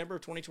September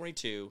of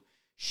 2022,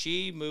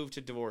 she moved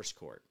to Divorce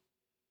Court.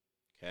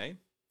 Okay?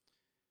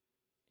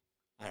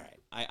 All right.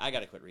 I got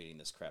to quit reading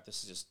this crap.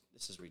 This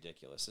is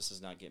ridiculous. This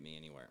does not get me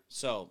anywhere.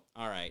 So,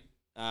 all right.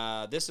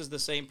 This is the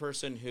same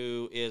person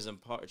who is in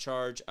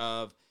charge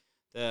of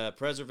the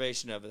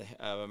preservation of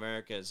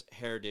America's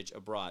heritage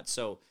abroad.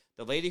 So,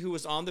 the lady who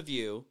was on The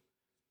View,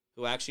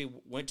 who actually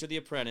went to The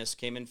Apprentice,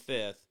 came in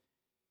 5th,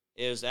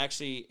 is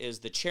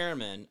the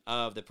chairman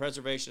of the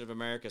preservation of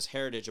America's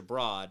heritage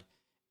abroad,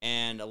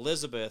 and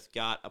Elizabeth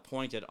got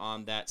appointed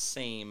on that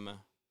same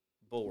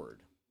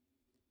board.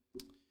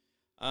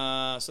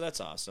 So that's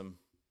awesome.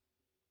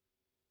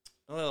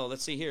 Well,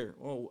 let's see here.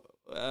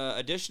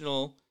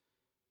 Additional,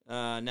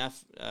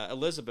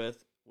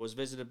 Elizabeth was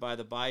visited by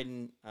the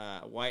Biden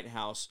White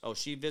House. Oh,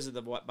 she visited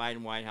the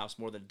Biden White House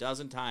more than a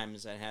dozen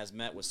times and has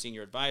met with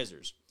senior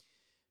advisors.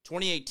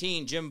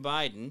 2018, Jim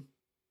Biden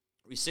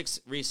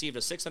received a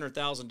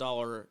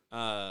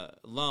 $600,000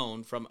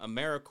 loan from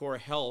AmeriCorps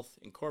Health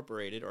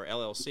Incorporated, or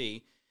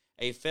LLC,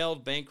 a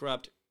failed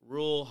bankrupt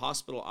rural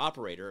hospital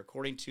operator.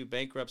 According to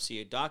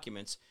bankruptcy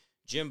documents,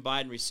 Jim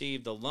Biden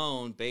received the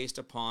loan based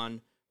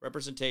upon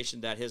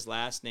representation that his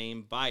last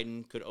name,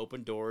 Biden, could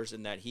open doors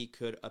and that he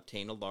could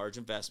obtain a large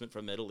investment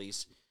from the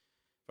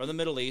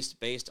Middle East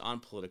based on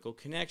political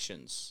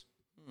connections.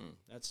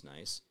 That's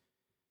nice.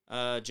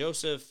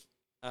 Joseph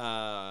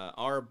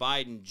R.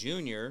 Biden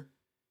Jr.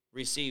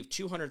 received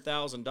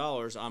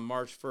 $200,000 on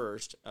March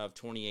 1st of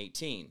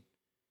 2018.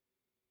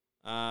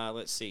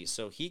 Let's see.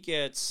 So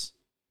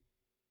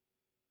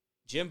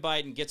Jim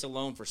Biden gets a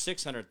loan for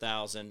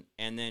 $600,000,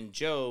 and then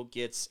Joe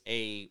gets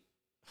a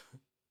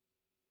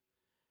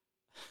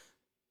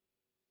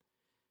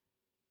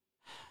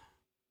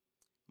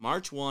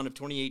March 1 of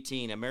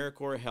 2018,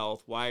 AmeriCorps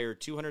Health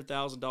wired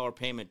 $200,000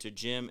 payment to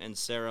Jim and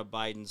Sarah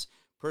Biden's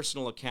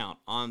personal account.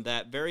 On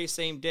that very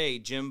same day,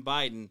 Jim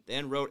Biden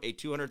then wrote a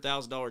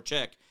 $200,000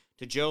 check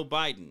to Joe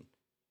Biden.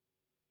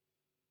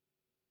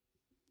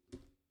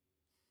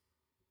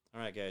 All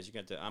right, guys, I'm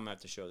going to have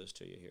to show this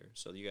to you here.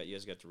 So you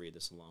guys got to read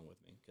this along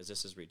with me because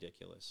this is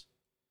ridiculous.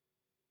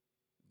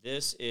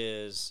 This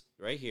is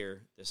right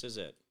here. This is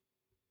it.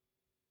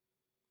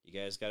 You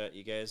guys got it.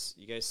 You guys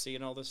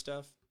seeing all this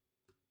stuff?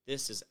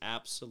 This is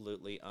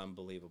absolutely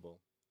unbelievable.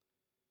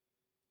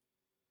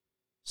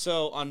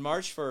 So on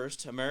March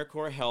 1st,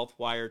 AmeriCorps Health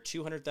wired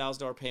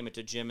 $200,000 payment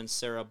to Jim and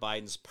Sarah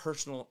Biden's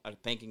personal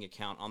banking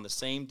account. On the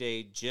same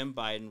day, Jim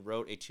Biden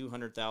wrote a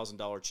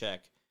 $200,000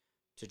 check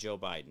to Joe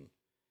Biden.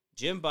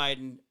 Jim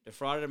Biden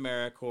defrauded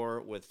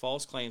AmeriCorps with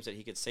false claims that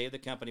he could save the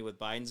company with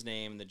Biden's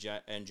name,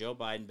 and Joe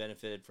Biden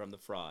benefited from the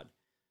fraud.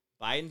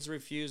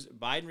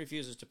 Biden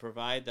refuses to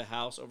provide the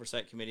House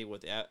Oversight Committee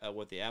with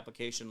the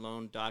application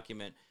loan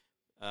document,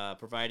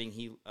 providing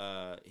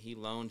he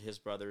loaned his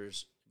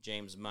brothers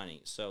James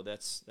money. So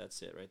that's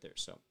it right there.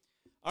 So,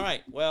 all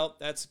right, well,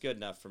 that's good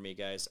enough for me,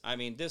 guys. I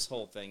mean, this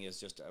whole thing is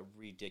just a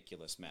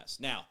ridiculous mess.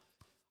 Now,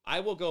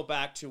 I will go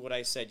back to what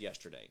I said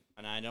yesterday,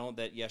 and I know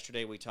that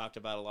yesterday we talked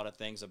about a lot of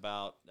things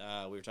about.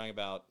 We were talking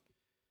about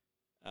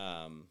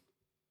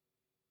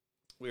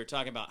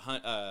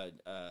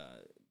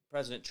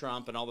President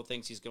Trump and all the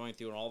things he's going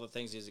through and all the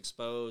things he's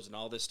exposed and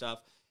all this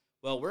stuff.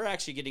 Well, we're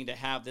actually getting to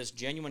have this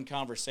genuine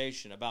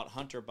conversation about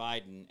Hunter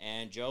Biden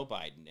and Joe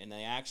Biden, and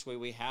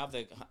we have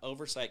the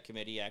Oversight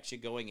Committee actually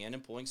going in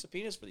and pulling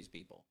subpoenas for these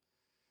people.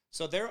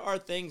 So there are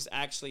things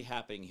actually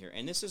happening here,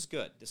 and this is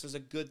good. This is a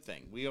good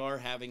thing. We are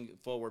having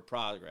forward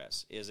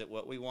progress. Is it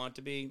what we want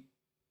to be?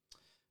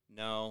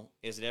 No.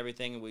 Is it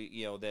everything are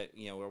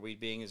we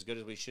being as good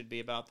as we should be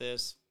about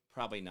this?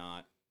 Probably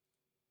not.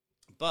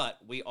 But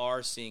we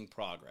are seeing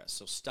progress.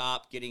 So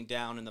stop getting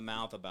down in the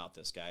mouth about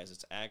this, guys.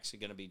 It's actually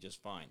going to be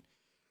just fine.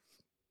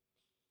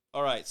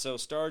 All right, so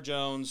Star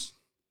Jones,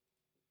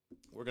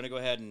 we're going to go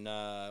ahead and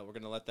we're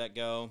going to let that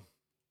go.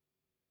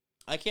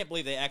 I can't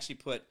believe they actually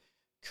put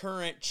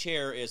current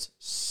chair is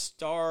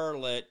Star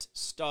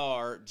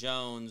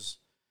Jones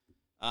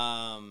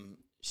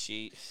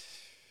She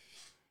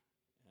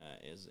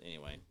is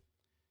anyway.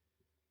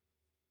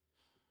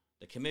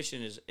 The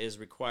commission is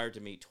required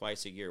to meet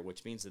twice a year,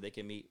 which means that they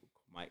can meet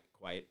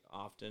quite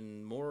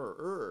often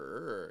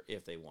more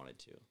if they wanted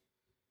to.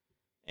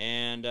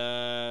 And,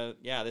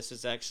 this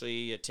is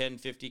actually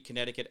 1050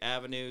 Connecticut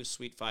Avenue,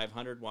 Suite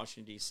 500,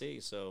 Washington, D.C.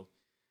 So,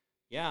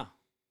 yeah,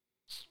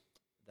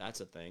 that's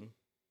a thing.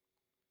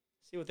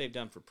 See what they've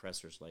done for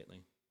pressers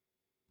lately.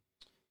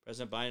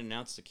 President Biden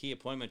announced a key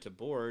appointment to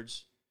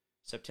boards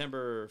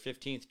September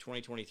 15th,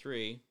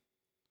 2023.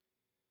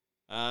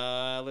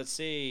 Let's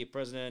see.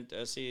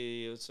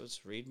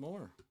 Let's read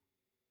more.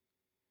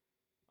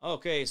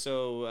 Okay,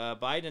 so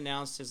Biden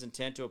announced his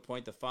intent to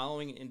appoint the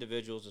following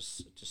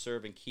individuals to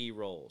serve in key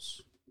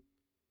roles.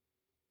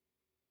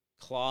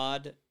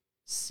 Claude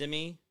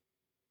Simi,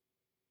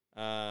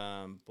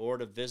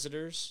 Board of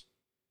Visitors.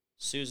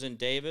 Susan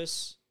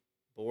Davis,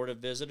 Board of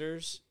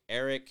Visitors.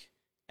 Eric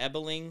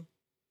Ebeling,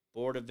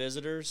 Board of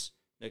Visitors.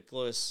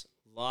 Nicholas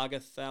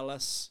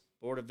Lagathalis,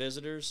 Board of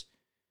Visitors.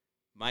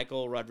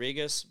 Michael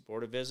Rodriguez,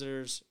 Board of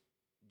Visitors.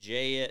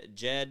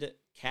 Jed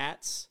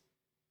Katz,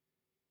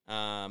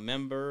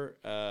 member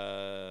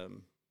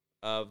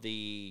of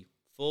the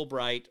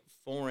Fulbright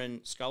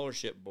Foreign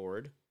Scholarship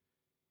Board.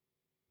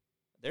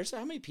 There's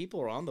how many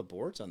people are on the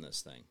boards on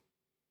this thing?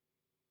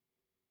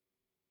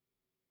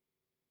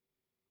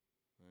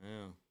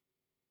 Wow.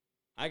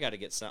 I got to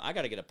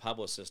get a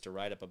publicist to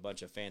write up a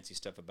bunch of fancy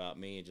stuff about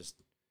me and just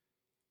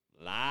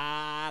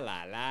la.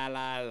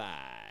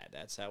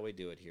 That's how we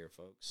do it here,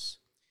 folks.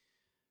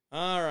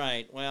 All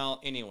right.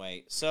 Well,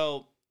 anyway,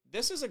 so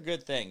this is a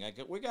good thing.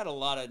 We got a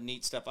lot of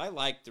neat stuff. I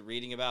like the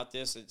reading about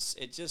this.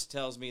 It just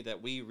tells me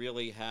that we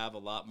really have a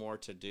lot more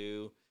to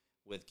do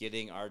with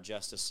getting our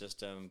justice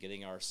system,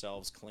 getting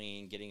ourselves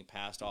clean, getting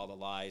past all the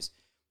lies.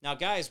 Now,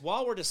 guys,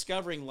 while we're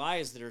discovering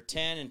lies that are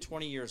 10 and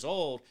 20 years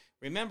old,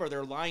 remember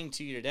they're lying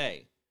to you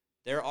today.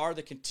 There are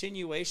the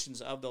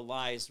continuations of the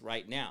lies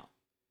right now.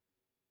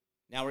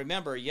 Now,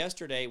 remember,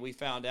 yesterday we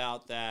found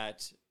out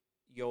that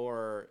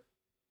your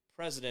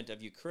president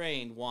of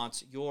Ukraine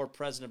wants your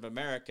president of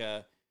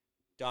America,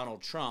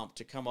 Donald Trump,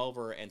 to come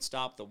over and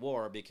stop the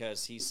war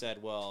because he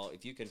said, well,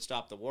 if you can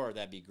stop the war,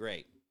 that'd be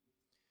great.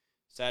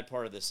 Sad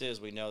part of this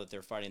is we know that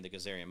they're fighting the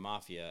Gazarian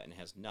Mafia and it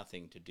has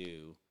nothing to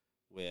do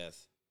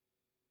with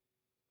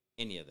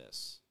any of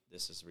this.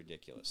 This is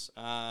ridiculous.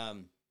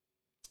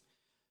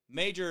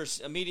 Major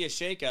media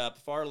shakeup.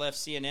 Far-left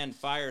CNN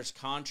fires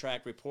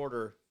contract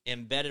reporter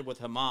embedded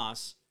with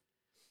Hamas.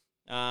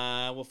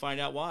 We'll find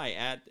out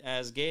why.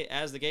 As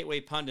the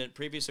Gateway Pundit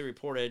previously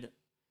reported,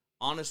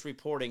 Honest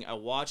Reporting, a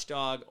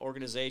watchdog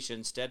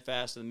organization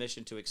steadfast in the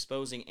mission to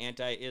exposing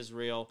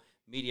anti-Israel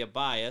media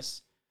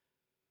bias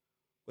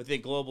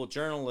within global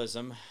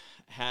journalism,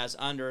 has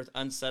unearthed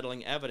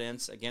unsettling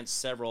evidence against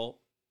several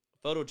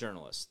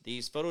photojournalists.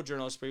 These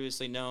photojournalists,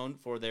 previously known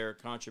for their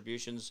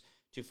contributions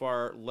to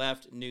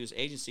far-left news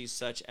agencies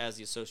such as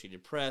the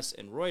Associated Press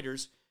and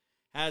Reuters,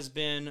 has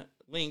been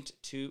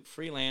linked to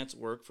freelance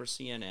work for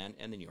CNN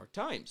and the New York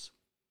Times.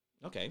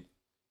 Okay.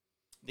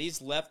 These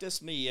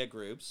leftist media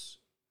groups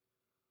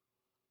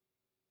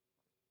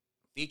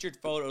featured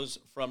photos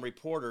from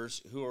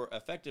reporters who are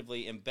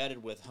effectively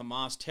embedded with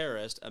Hamas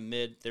terrorists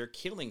amid their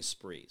killing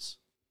sprees.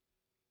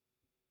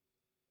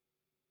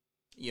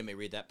 You may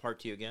read that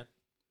part to you again.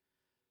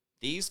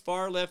 These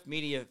far-left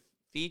media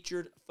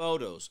featured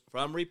photos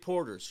from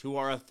reporters who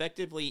are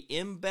effectively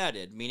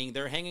embedded, meaning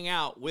they're hanging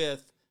out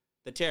with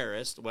the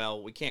terrorists.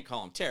 Well, we can't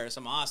call them terrorists.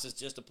 Hamas is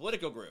just a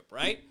political group,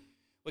 right?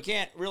 We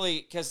can't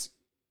really, because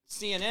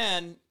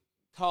CNN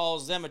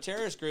calls them a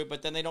terrorist group,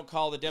 but then they don't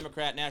call the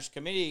Democrat National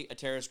Committee a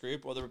terrorist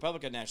group or the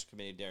Republican National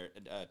Committee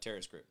a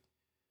terrorist group.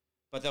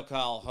 But they'll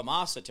call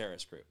Hamas a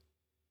terrorist group.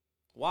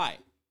 Why?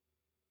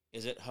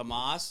 Is it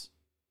Hamas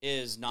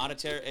is not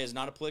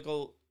a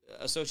political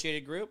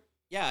associated group?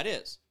 Yeah, it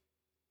is.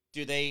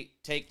 Do they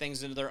take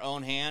things into their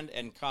own hand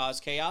and cause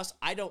chaos?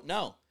 I don't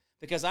know,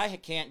 because I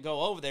can't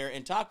go over there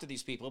and talk to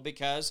these people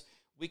because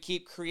we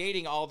keep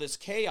creating all this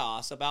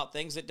chaos about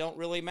things that don't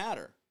really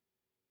matter.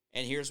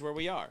 And here's where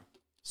we are.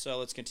 So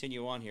let's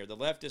continue on here. The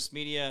leftist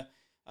media,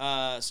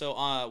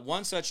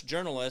 one such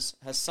journalist,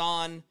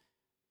 Hassan,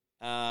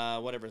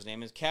 whatever his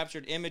name is,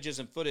 captured images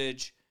and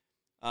footage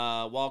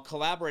while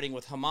collaborating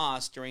with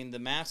Hamas during the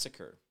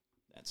massacre.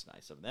 That's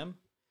nice of them.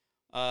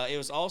 It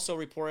was also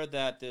reported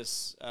that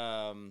this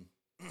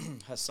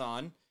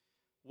Hassan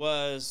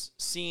was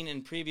seen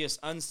in previous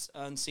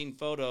unseen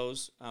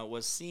photos, of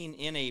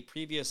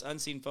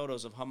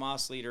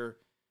Hamas leader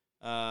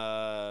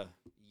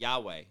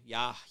Yahweh,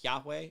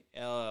 Yahweh.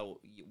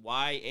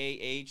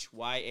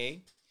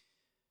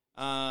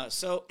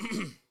 So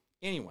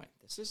anyway,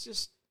 this is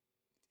just,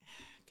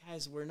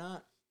 guys, we're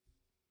not.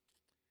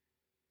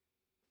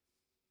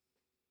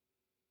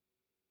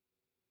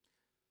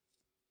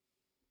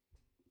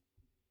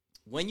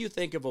 When you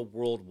think of a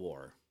world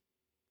war,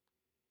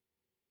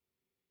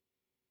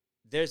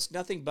 there's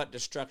nothing but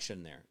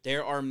destruction there.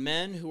 There are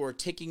men who are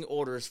taking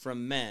orders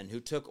from men, who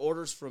took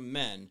orders from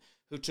men,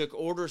 who took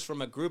orders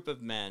from a group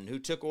of men, who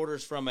took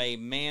orders from a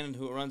man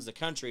who runs the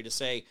country to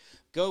say,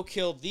 go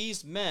kill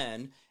these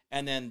men.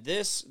 And then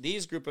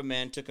these group of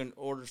men took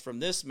orders from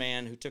this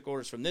man, who took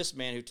orders from this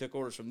man, who took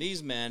orders from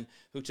these men,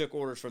 who took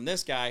orders from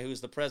this guy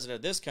who's the president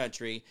of this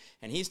country,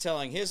 and he's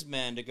telling his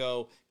men to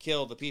go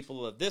kill the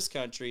people of this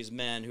country's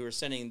men who are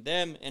sending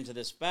them into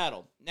this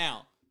battle.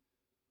 Now,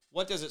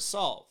 what does it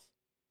solve?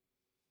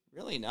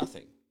 Really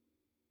nothing.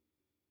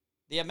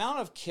 The amount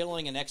of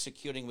killing and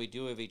executing we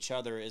do of each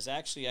other is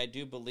actually, I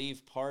do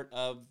believe, part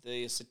of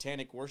the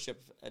satanic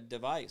worship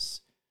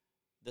device.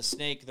 The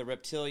snake, the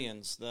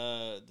reptilians,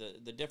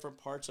 the different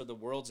parts of the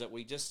worlds that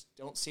we just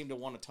don't seem to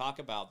want to talk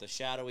about, the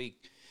shadowy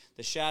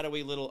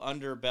little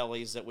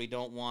underbellies that we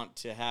don't want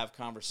to have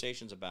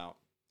conversations about.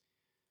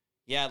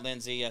 Yeah,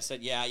 Lindsay, I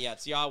said, yeah,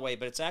 it's Yahweh,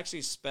 but it's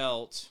actually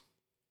spelt,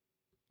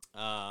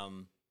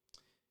 Y-A-H-Y-A.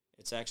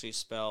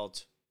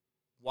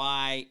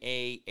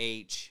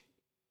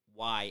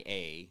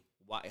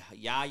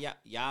 Yahya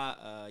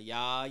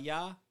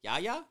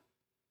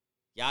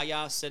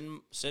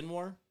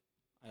Sinwar.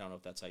 I don't know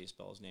if that's how you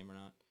spell his name or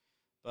not.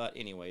 But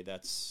anyway,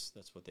 that's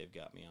what they've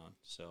got me on.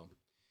 So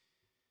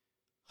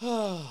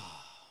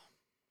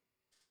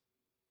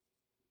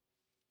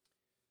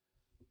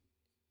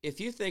if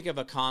you think of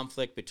a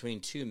conflict between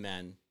two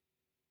men,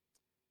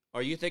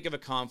 or you think of a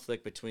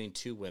conflict between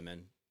two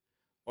women,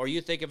 or you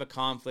think of a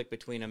conflict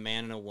between a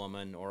man and a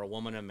woman, or a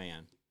woman and a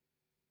man,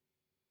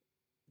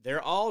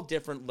 they're all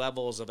different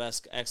levels of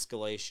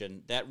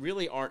escalation that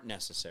really aren't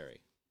necessary.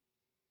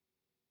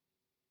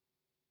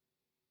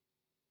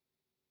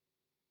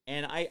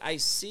 And I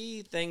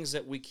see things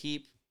that we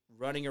keep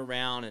running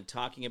around and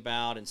talking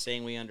about and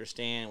saying we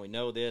understand, we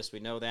know this, we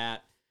know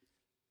that.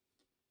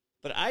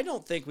 But I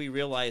don't think we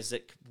realize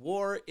that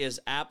war is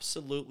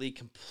absolutely,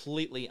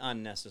 completely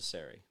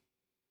unnecessary.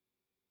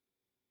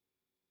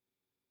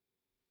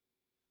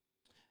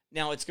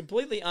 Now, it's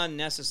completely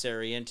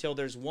unnecessary until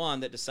there's one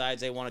that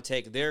decides they want to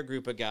take their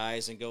group of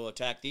guys and go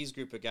attack these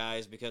group of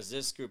guys because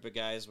this group of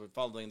guys were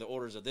following the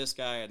orders of this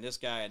guy and this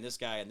guy and this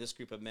guy and this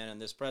group of men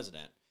and this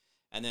president.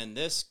 And then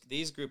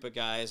these group of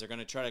guys are going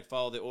to try to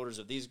follow the orders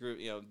of these group,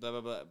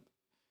 blah, blah,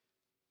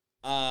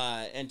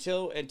 blah.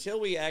 Until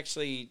we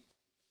actually,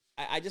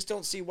 I just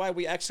don't see why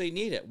we actually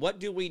need it. What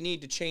do we need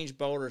to change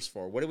borders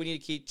for? What do we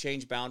need to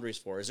change boundaries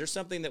for? Is there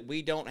something that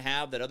we don't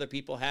have that other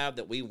people have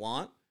that we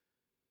want?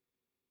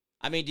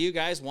 I mean, do you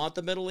guys want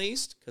the Middle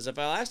East? Because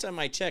last time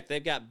I checked,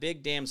 they've got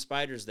big damn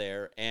spiders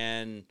there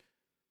and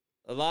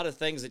a lot of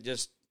things that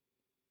just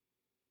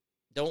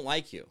don't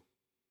like you.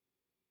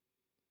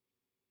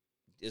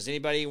 Does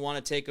anybody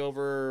want to take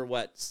over,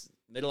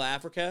 Middle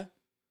Africa?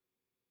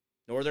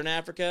 Northern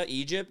Africa?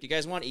 Egypt? Do you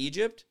guys want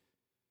Egypt?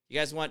 Do you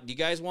guys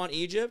want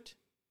Egypt?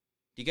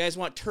 Do you guys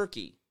want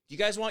Turkey? Do you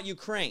guys want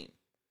Ukraine?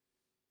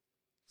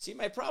 See,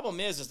 my problem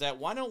is that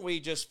why don't we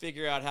just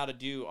figure out how to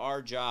do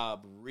our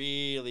job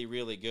really,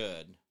 really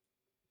good?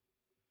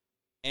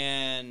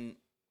 And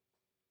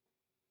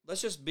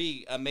let's just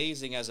be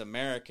amazing as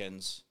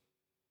Americans.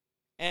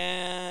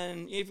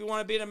 And if you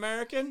want to be an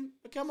American,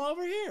 come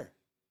over here.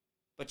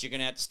 But you're going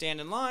to have to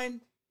stand in line.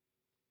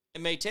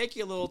 It may take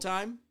you a little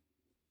time.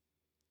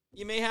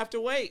 You may have to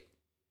wait.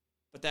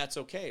 But that's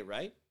okay,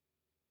 right?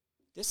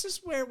 This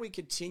is where we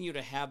continue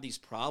to have these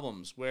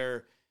problems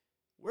where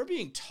we're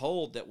being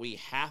told that we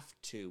have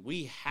to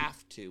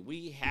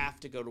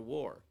go to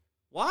war.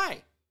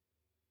 Why?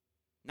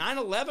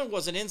 9/11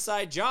 was an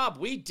inside job.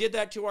 We did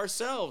that to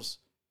ourselves.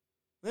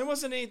 There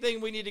wasn't anything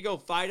we need to go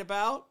fight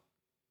about.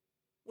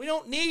 We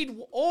don't need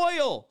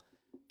oil.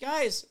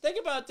 Guys, think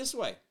about it this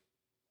way.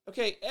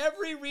 Okay,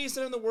 every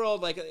reason in the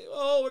world, we're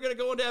going to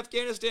go into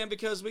Afghanistan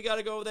because we got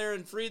to go over there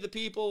and free the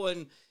people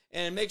and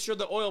make sure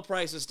the oil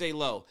prices stay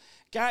low.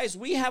 Guys,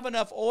 we have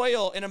enough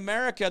oil in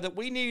America that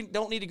we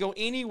don't need to go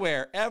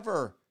anywhere,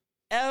 ever.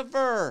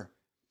 Ever.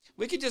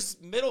 We could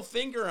just middle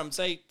finger them,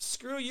 say,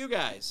 screw you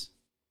guys.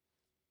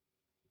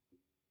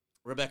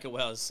 Rebecca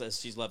Wells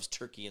says she loves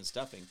turkey and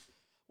stuffing.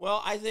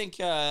 Well, I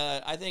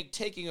think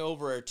taking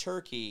over a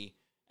turkey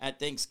at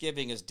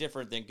Thanksgiving is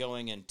different than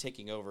going and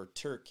taking over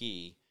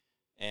Turkey.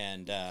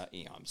 And,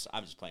 I'm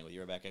just playing with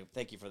you, Rebecca.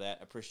 Thank you for that.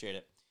 I appreciate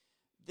it.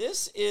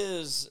 This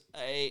is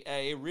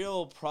a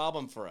real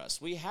problem for us.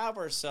 We have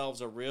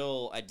ourselves a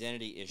real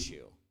identity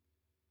issue.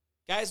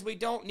 Guys, we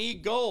don't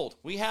need gold.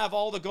 We have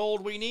all the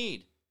gold we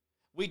need.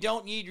 We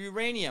don't need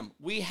uranium.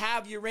 We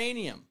have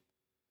uranium.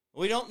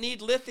 We don't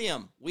need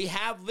lithium. We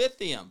have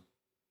lithium.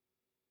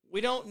 We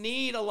don't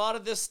need a lot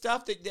of this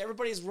stuff that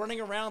everybody's running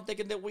around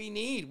thinking that we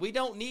need. We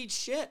don't need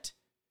shit.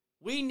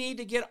 We need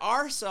to get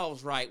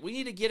ourselves right. We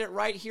need to get it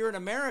right here in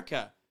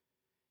America.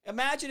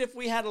 Imagine if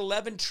we had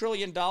 $11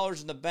 trillion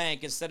in the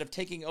bank instead of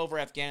taking over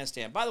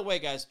Afghanistan. By the way,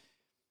 guys,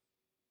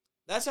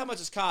 that's how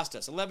much it's cost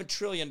us, $11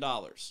 trillion.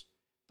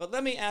 But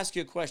let me ask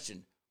you a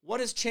question.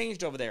 What has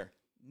changed over there?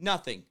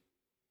 Nothing.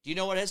 Do you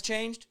know what has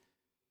changed?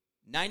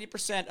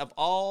 90% of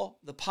all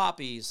the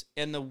poppies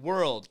in the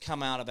world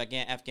come out of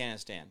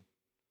Afghanistan.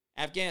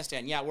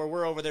 Afghanistan, yeah, where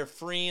we're over there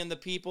freeing the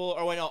people.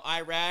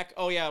 Iraq,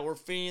 oh yeah, we're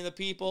freeing the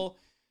people.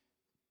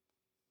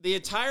 the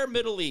entire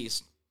Middle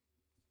East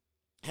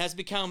has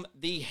become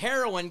the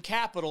heroin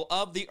capital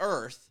of the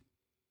earth.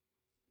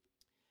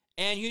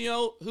 And you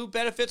know who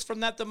benefits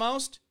from that the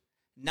most?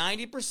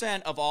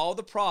 90% of all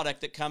the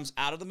product that comes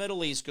out of the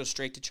Middle East goes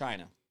straight to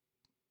China.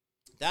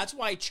 That's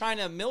why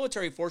China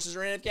military forces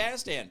are in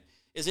Afghanistan.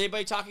 Is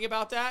anybody talking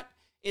about that?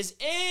 Is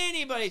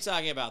anybody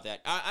talking about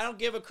that? I don't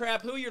give a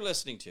crap who you're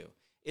listening to.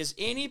 Is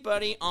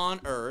anybody on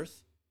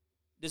earth,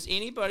 does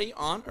anybody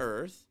on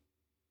earth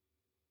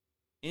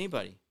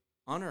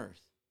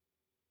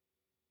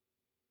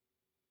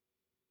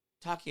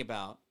talking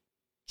about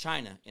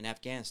China and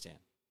Afghanistan?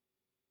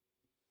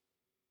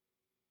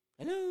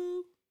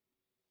 Hello?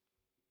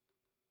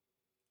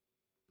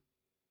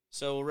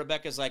 So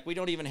Rebecca's like, we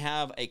don't even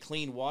have a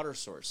clean water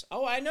source.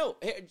 Oh, I know.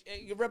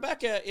 Hey,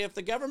 Rebecca, if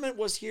the government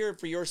was here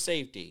for your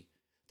safety,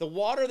 the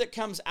water that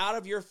comes out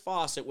of your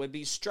faucet would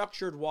be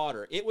structured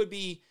water. It would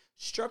be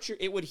structured.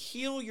 It would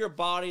heal your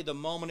body the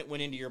moment it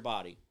went into your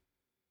body.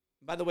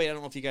 By the way, I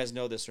don't know if you guys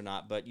know this or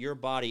not, but your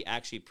body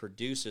actually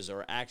produces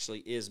or actually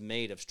is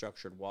made of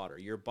structured water.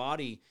 Your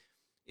body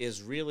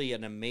is really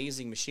an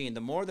amazing machine.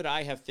 The more that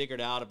I have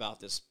figured out about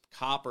this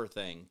copper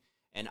thing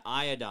and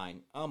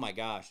iodine, oh my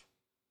gosh.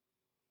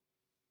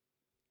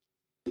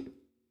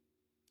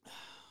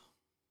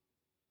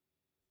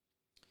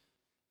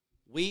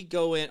 We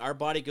go in, our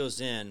body goes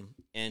in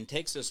and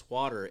takes this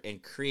water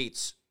and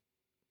creates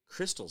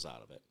crystals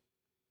out of it.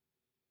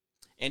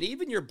 And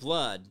even your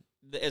blood,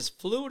 as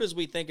fluid as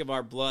we think of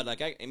our blood,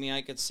 like I mean,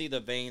 I could see the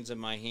veins in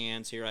my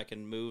hands here. I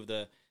can move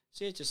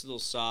see, it's just a little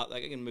soft.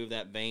 Like I can move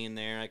that vein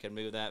there. I can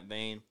move that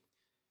vein.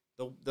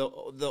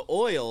 The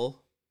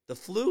oil, the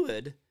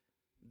fluid,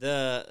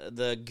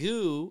 the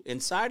goo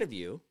inside of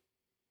you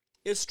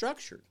is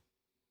structured.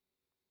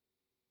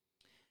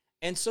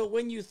 And so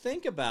when you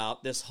think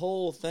about this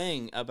whole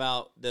thing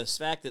about the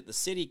fact that the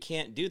city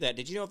can't do that,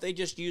 did you know if they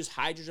just use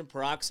hydrogen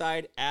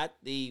peroxide at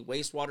the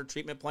wastewater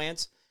treatment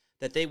plants,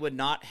 that they would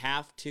not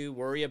have to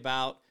worry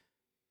about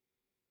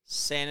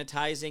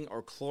sanitizing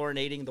or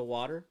chlorinating the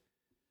water?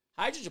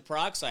 Hydrogen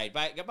peroxide,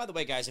 by the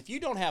way, guys, if you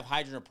don't have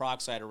hydrogen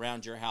peroxide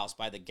around your house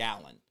by the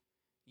gallon,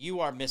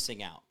 you are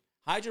missing out.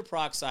 Hydrogen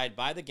peroxide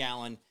by the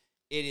gallon,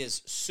 it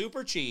is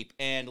super cheap,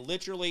 and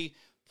literally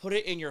put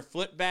it in your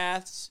foot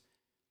baths,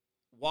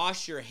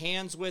 wash your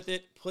hands with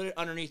it, put it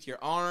underneath your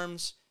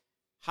arms.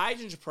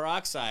 Hydrogen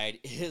peroxide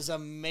is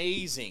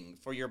amazing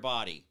for your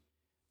body.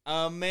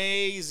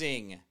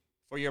 Amazing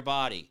for your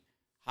body.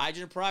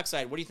 Hydrogen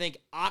peroxide. What do you think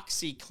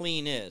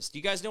OxyClean is? Do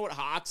you guys know what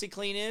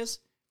OxyClean is?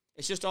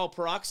 It's just all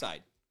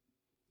peroxide.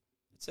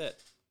 That's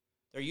it.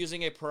 They're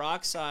using a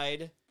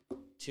peroxide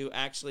to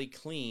actually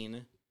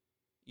clean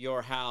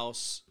your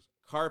house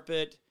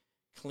carpet,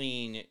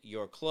 clean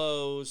your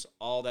clothes,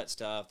 all that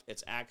stuff.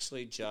 It's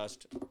actually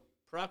just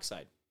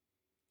peroxide.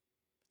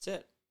 That's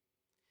it.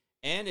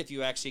 And if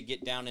you actually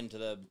get down into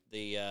the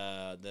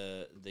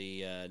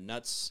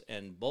nuts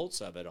and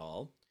bolts of it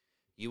all,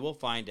 you will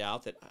find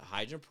out that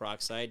hydrogen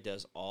peroxide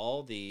does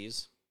all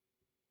these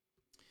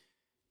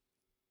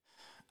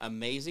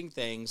amazing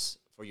things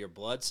for your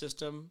blood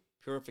system,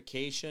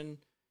 purification.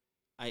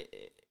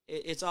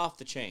 It's off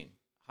the chain.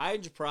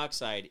 Hydrogen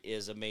peroxide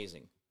is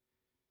amazing.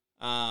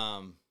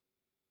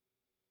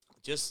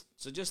 Just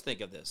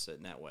think of this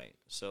in that way.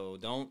 So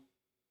don't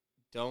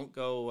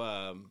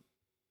go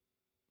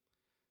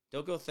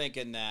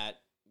thinking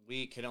that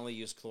we can only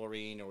use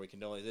chlorine or we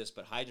can only this,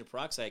 but hydrogen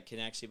peroxide can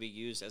actually be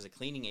used as a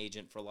cleaning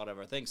agent for a lot of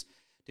our things.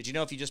 Did you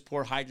know if you just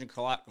pour hydrogen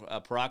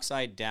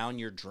peroxide down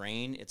your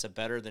drain, it's a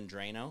better than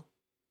Drano?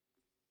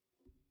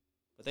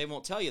 But they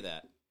won't tell you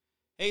that.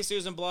 Hey,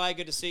 Susan Bly,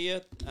 good to see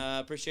you.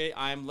 Appreciate it.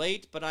 I'm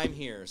late, but I'm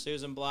here.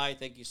 Susan Bly,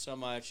 thank you so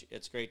much.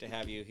 It's great to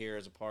have you here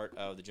as a part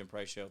of the Jim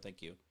Price Show.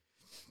 Thank you.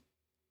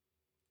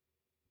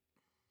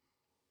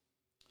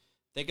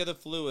 Think of the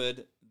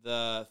fluid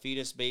the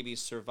fetus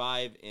babies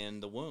survive in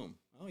the womb.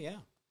 Oh, yeah.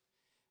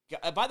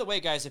 By the way,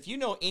 guys, if you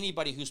know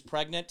anybody who's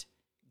pregnant,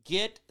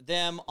 get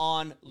them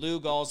on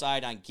Lugol's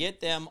iodine. Get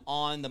them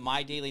on the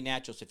My Daily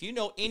Naturals. If you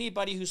know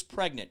anybody who's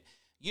pregnant,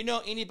 you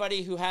know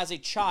anybody who has a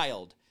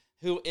child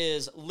who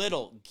is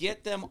little,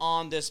 get them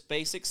on this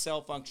basic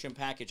cell function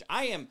package.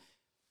 I am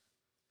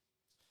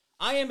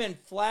in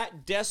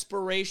flat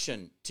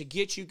desperation to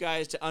get you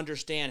guys to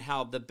understand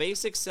how the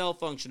basic cell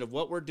function of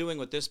what we're doing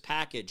with this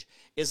package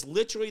is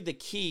literally the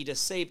key to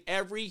save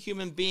every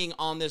human being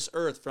on this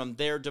earth from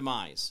their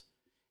demise.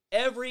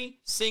 Every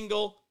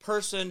single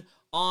person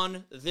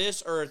on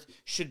this earth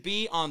should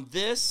be on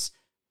this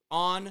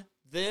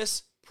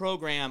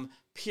program,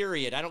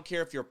 period. I don't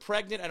care if you're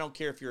pregnant. I don't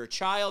care if you're a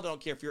child. I don't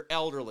care if you're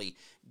elderly.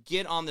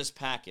 Get on this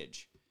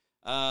package.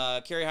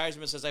 Carrie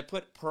Heisman says, I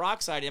put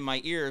peroxide in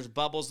my ears,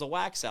 bubbles the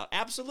wax out.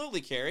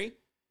 Absolutely, Carrie.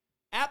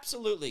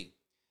 Absolutely.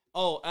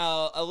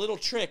 Oh, a little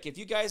trick. If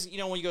you guys,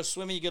 when you go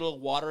swimming, you get a little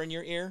water in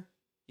your ear.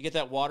 You get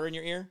that water in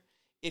your ear.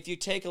 If you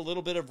take a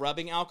little bit of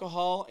rubbing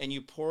alcohol and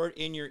you pour it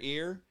in your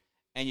ear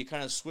and you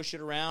kind of swish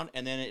it around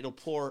and then it'll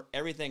pour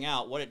everything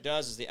out, what it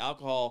does is the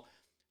alcohol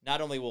not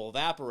only will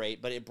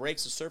evaporate, but it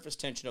breaks the surface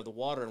tension of the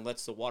water and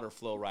lets the water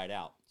flow right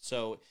out.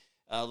 So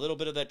a little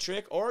bit of that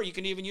trick, or you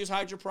can even use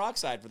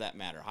hydroperoxide for that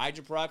matter.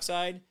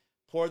 Hydroperoxide,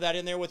 pour that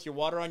in there with your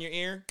water on your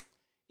ear.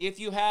 If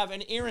you have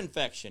an ear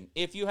infection,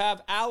 if you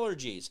have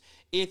allergies,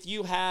 if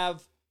you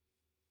have,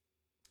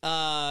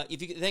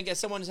 if you think that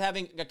someone's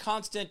having a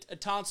constant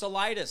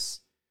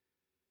tonsillitis,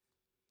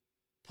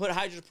 put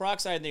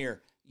hydroperoxide in the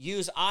ear.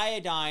 Use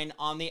iodine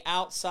on the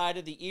outside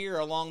of the ear,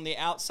 along the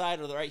outside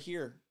of right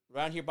here,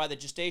 around here by the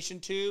gestation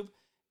tube,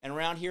 and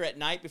around here at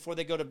night before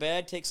they go to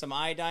bed. Take some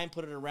iodine,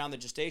 put it around the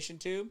gestation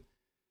tube.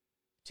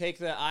 Take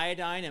the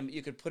iodine, and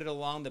you could put it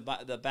along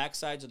the back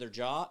sides of their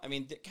jaw. I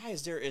mean,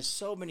 guys, there is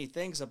so many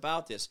things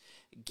about this.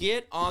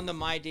 Get on the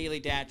My Daily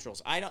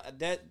Naturals.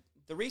 The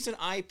reason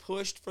I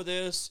pushed for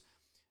this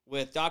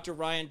with Dr.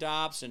 Ryan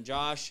Dobbs and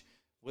Josh,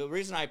 the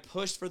reason I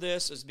pushed for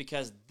this is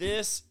because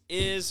this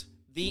is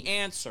the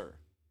answer.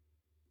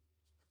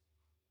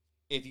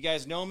 If you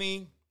guys know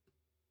me,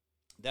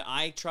 that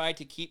I try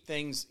to keep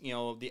things,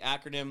 the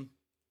acronym,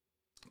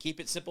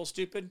 keep it simple,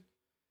 stupid.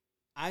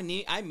 I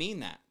mean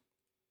that.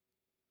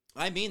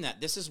 I mean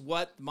that. This is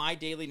what My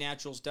Daily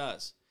Naturals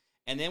does.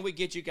 And then we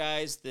get you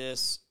guys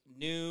this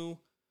new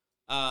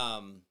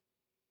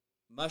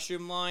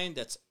mushroom line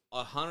that's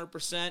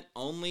 100%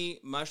 only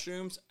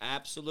mushrooms.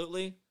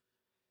 Absolutely.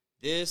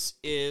 This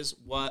is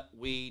what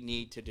we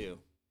need to do.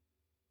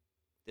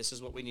 This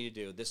is what we need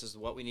to do. This is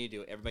what we need to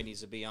do. Everybody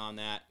needs to be on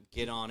that.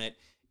 Get on it.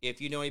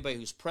 If you know anybody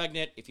who's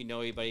pregnant, if you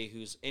know anybody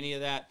who's any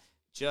of that,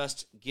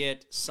 just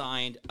get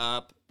signed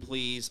up,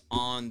 please,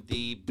 on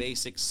the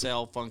basic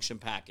cell function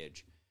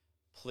package.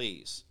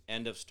 Please.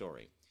 End of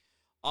story.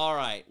 All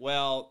right.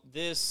 Well,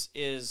 this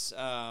is,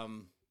 I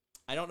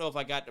don't know if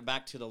I got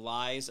back to the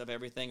lies of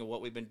everything of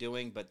what we've been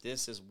doing, but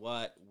this is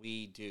what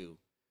we do.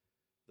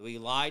 We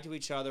lie to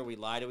each other. We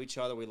lie to each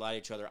other. We lie to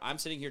each other. I'm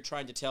sitting here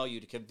trying to tell you,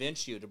 to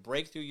convince you, to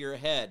break through your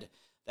head,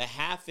 the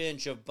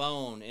half-inch of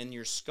bone in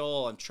your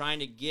skull. I'm trying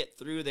to get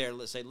through there.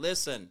 Let's say,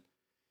 listen,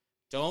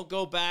 don't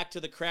go back to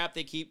the crap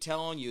they keep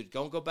telling you.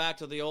 Don't go back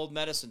to the old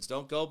medicines.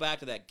 Don't go back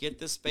to that. Get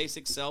this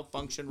basic cell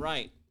function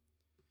right.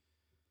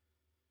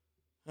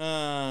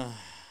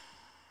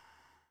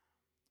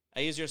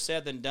 Easier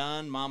said than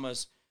done.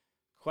 Mama's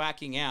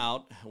quacking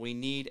out. We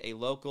need a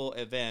local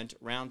event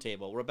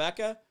roundtable.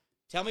 Rebecca,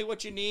 tell me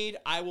what you need.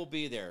 I will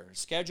be there.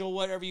 Schedule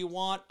whatever you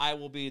want. I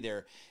will be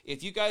there.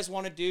 If you guys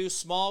want to do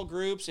small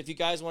groups, if you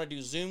guys want to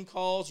do Zoom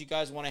calls, you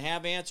guys want to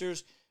have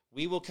answers,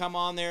 we will come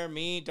on there.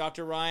 Me,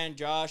 Dr. Ryan,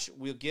 Josh,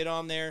 we'll get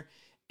on there,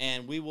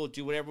 and we will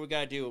do whatever we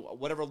got to do.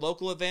 Whatever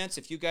local events,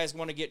 if you guys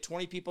want to get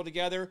 20 people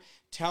together,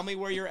 tell me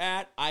where you're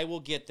at. I will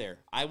get there.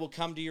 I will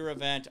come to your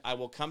event. I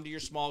will come to your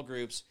small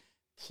groups.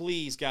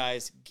 Please,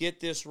 guys, get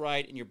this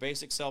right in your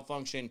basic cell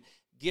function.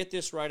 Get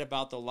this right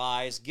about the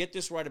lies. Get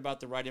this right about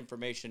the right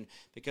information,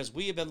 because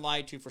we have been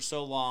lied to for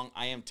so long.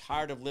 I am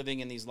tired of living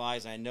in these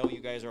lies. I know you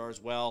guys are as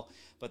well,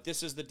 but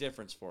this is the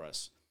difference for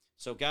us.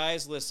 So,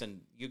 guys,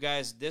 listen. You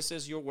guys, this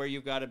is where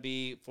you've got to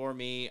be for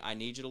me. I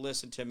need you to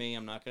listen to me.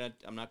 I'm not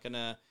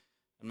gonna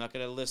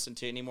listen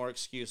to any more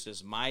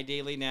excuses. My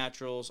Daily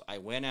Naturals. I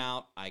went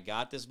out. I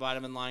got this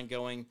vitamin line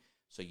going,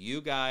 so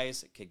you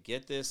guys could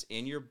get this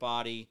in your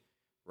body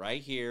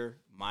right here.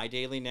 My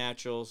Daily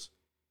Naturals.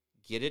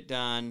 Get it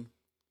done.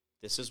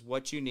 This is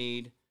what you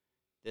need.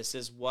 This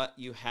is what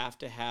you have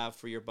to have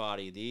for your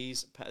body.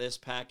 This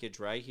package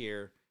right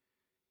here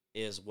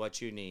is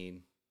what you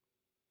need.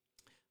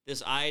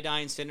 This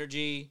iodine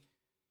synergy,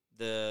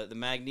 the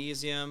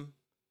magnesium,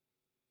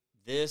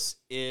 this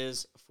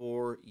is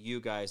for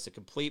you guys. The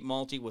complete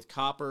multi with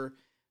copper.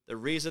 The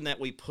reason that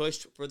we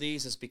pushed for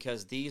these is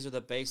because these are the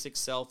basic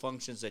cell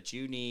functions that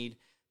you need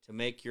to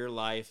make your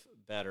life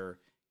better.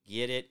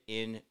 Get it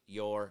in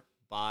your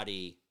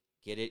body.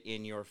 Get it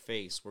in your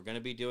face. We're going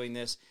to be doing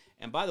this.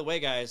 And by the way,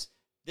 guys,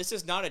 this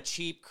is not a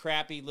cheap,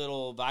 crappy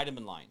little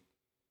vitamin line.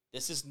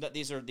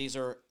 These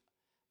are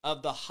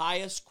of the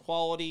highest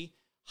quality,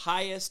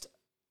 highest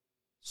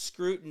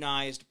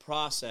scrutinized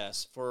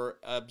process for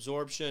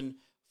absorption,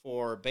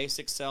 for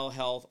basic cell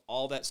health,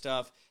 all that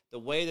stuff. The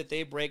way that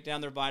they break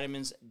down their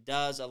vitamins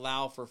does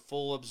allow for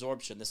full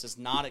absorption. This is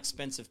not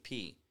expensive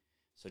pee.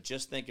 So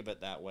just think of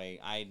it that way.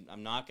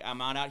 I'm not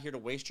out here to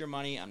waste your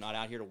money. I'm not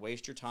out here to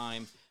waste your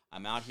time.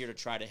 I'm out here to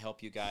try to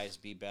help you guys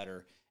be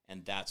better,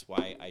 and that's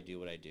why I do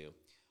what I do.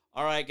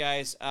 All right,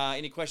 guys.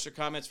 Any questions or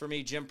comments for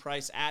me? Jim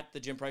Price at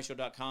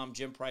thejimpriceshow.com.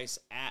 Jim Price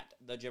at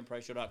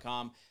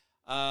thejimpriceshow.com.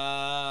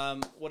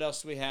 What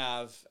else do we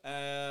have?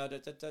 I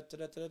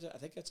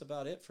think that's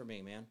about it for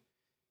me, man.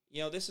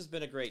 This has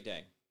been a great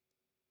day.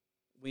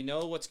 We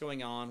know what's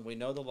going on. We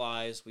know the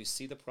lies. We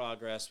see the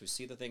progress. We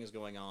see the things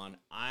going on.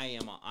 I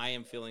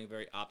am feeling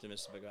very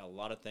optimistic about a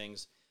lot of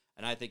things,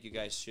 and I think you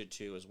guys should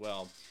too as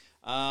well.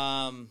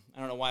 I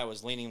don't know why I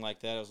was leaning like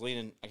that.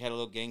 I had a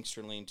little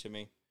gangster lean to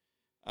me.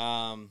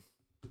 And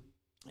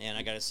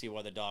I got to see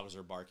why the dogs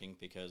are barking,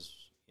 because,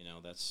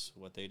 that's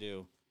what they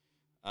do.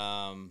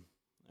 All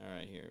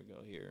right, here we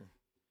go here.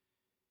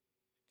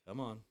 Come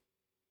on.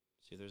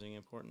 See if there's anything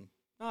important.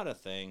 Not a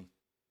thing.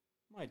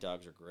 My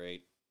dogs are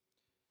great.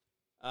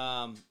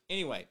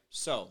 Anyway,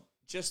 so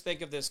just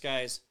think of this,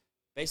 guys.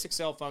 Basic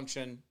cell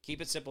function.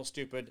 Keep it simple,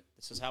 stupid.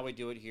 This is how we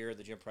do it here at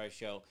the Jim Price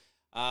Show.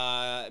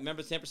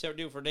 Remember, 10%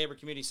 do for neighbor,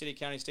 community, city,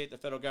 county, state, the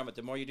federal government.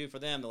 The more you do for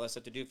them, the less they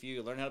have to do for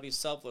you. Learn how to be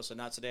selfless and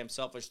not so damn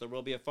selfish. There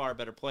will be a far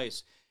better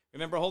place.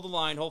 Remember, hold the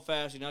line, hold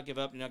fast. Do not give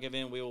up. Do not give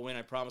in. We will win.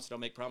 I promise.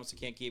 Don't make promises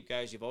I can't keep,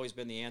 guys. You've always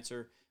been the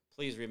answer.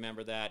 Please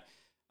remember that.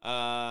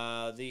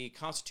 The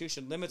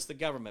Constitution limits the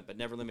government, but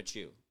never limits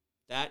you.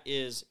 That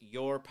is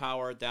your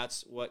power.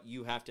 That's what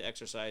you have to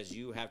exercise.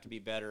 You have to be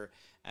better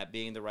at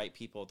being the right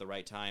people at the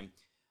right time.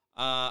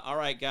 All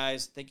right,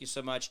 guys. Thank you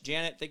so much.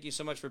 Janet, thank you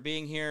so much for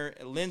being here.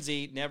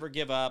 Lindsay, never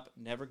give up,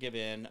 never give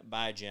in.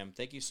 Bye, Jim.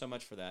 Thank you so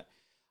much for that.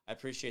 I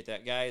appreciate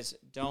that. Guys,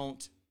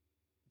 don't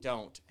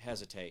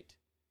hesitate.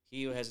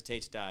 He who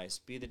hesitates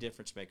dies. Be the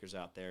difference makers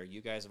out there.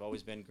 You guys have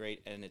always been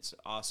great, and it's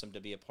awesome to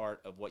be a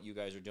part of what you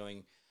guys are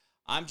doing.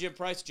 I'm Jim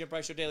Price, Jim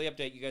Price Show Daily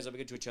Update. You guys have a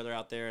good to each other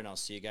out there, and I'll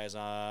see you guys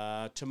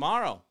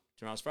tomorrow.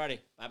 Tomorrow's Friday.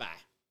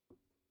 Bye-bye.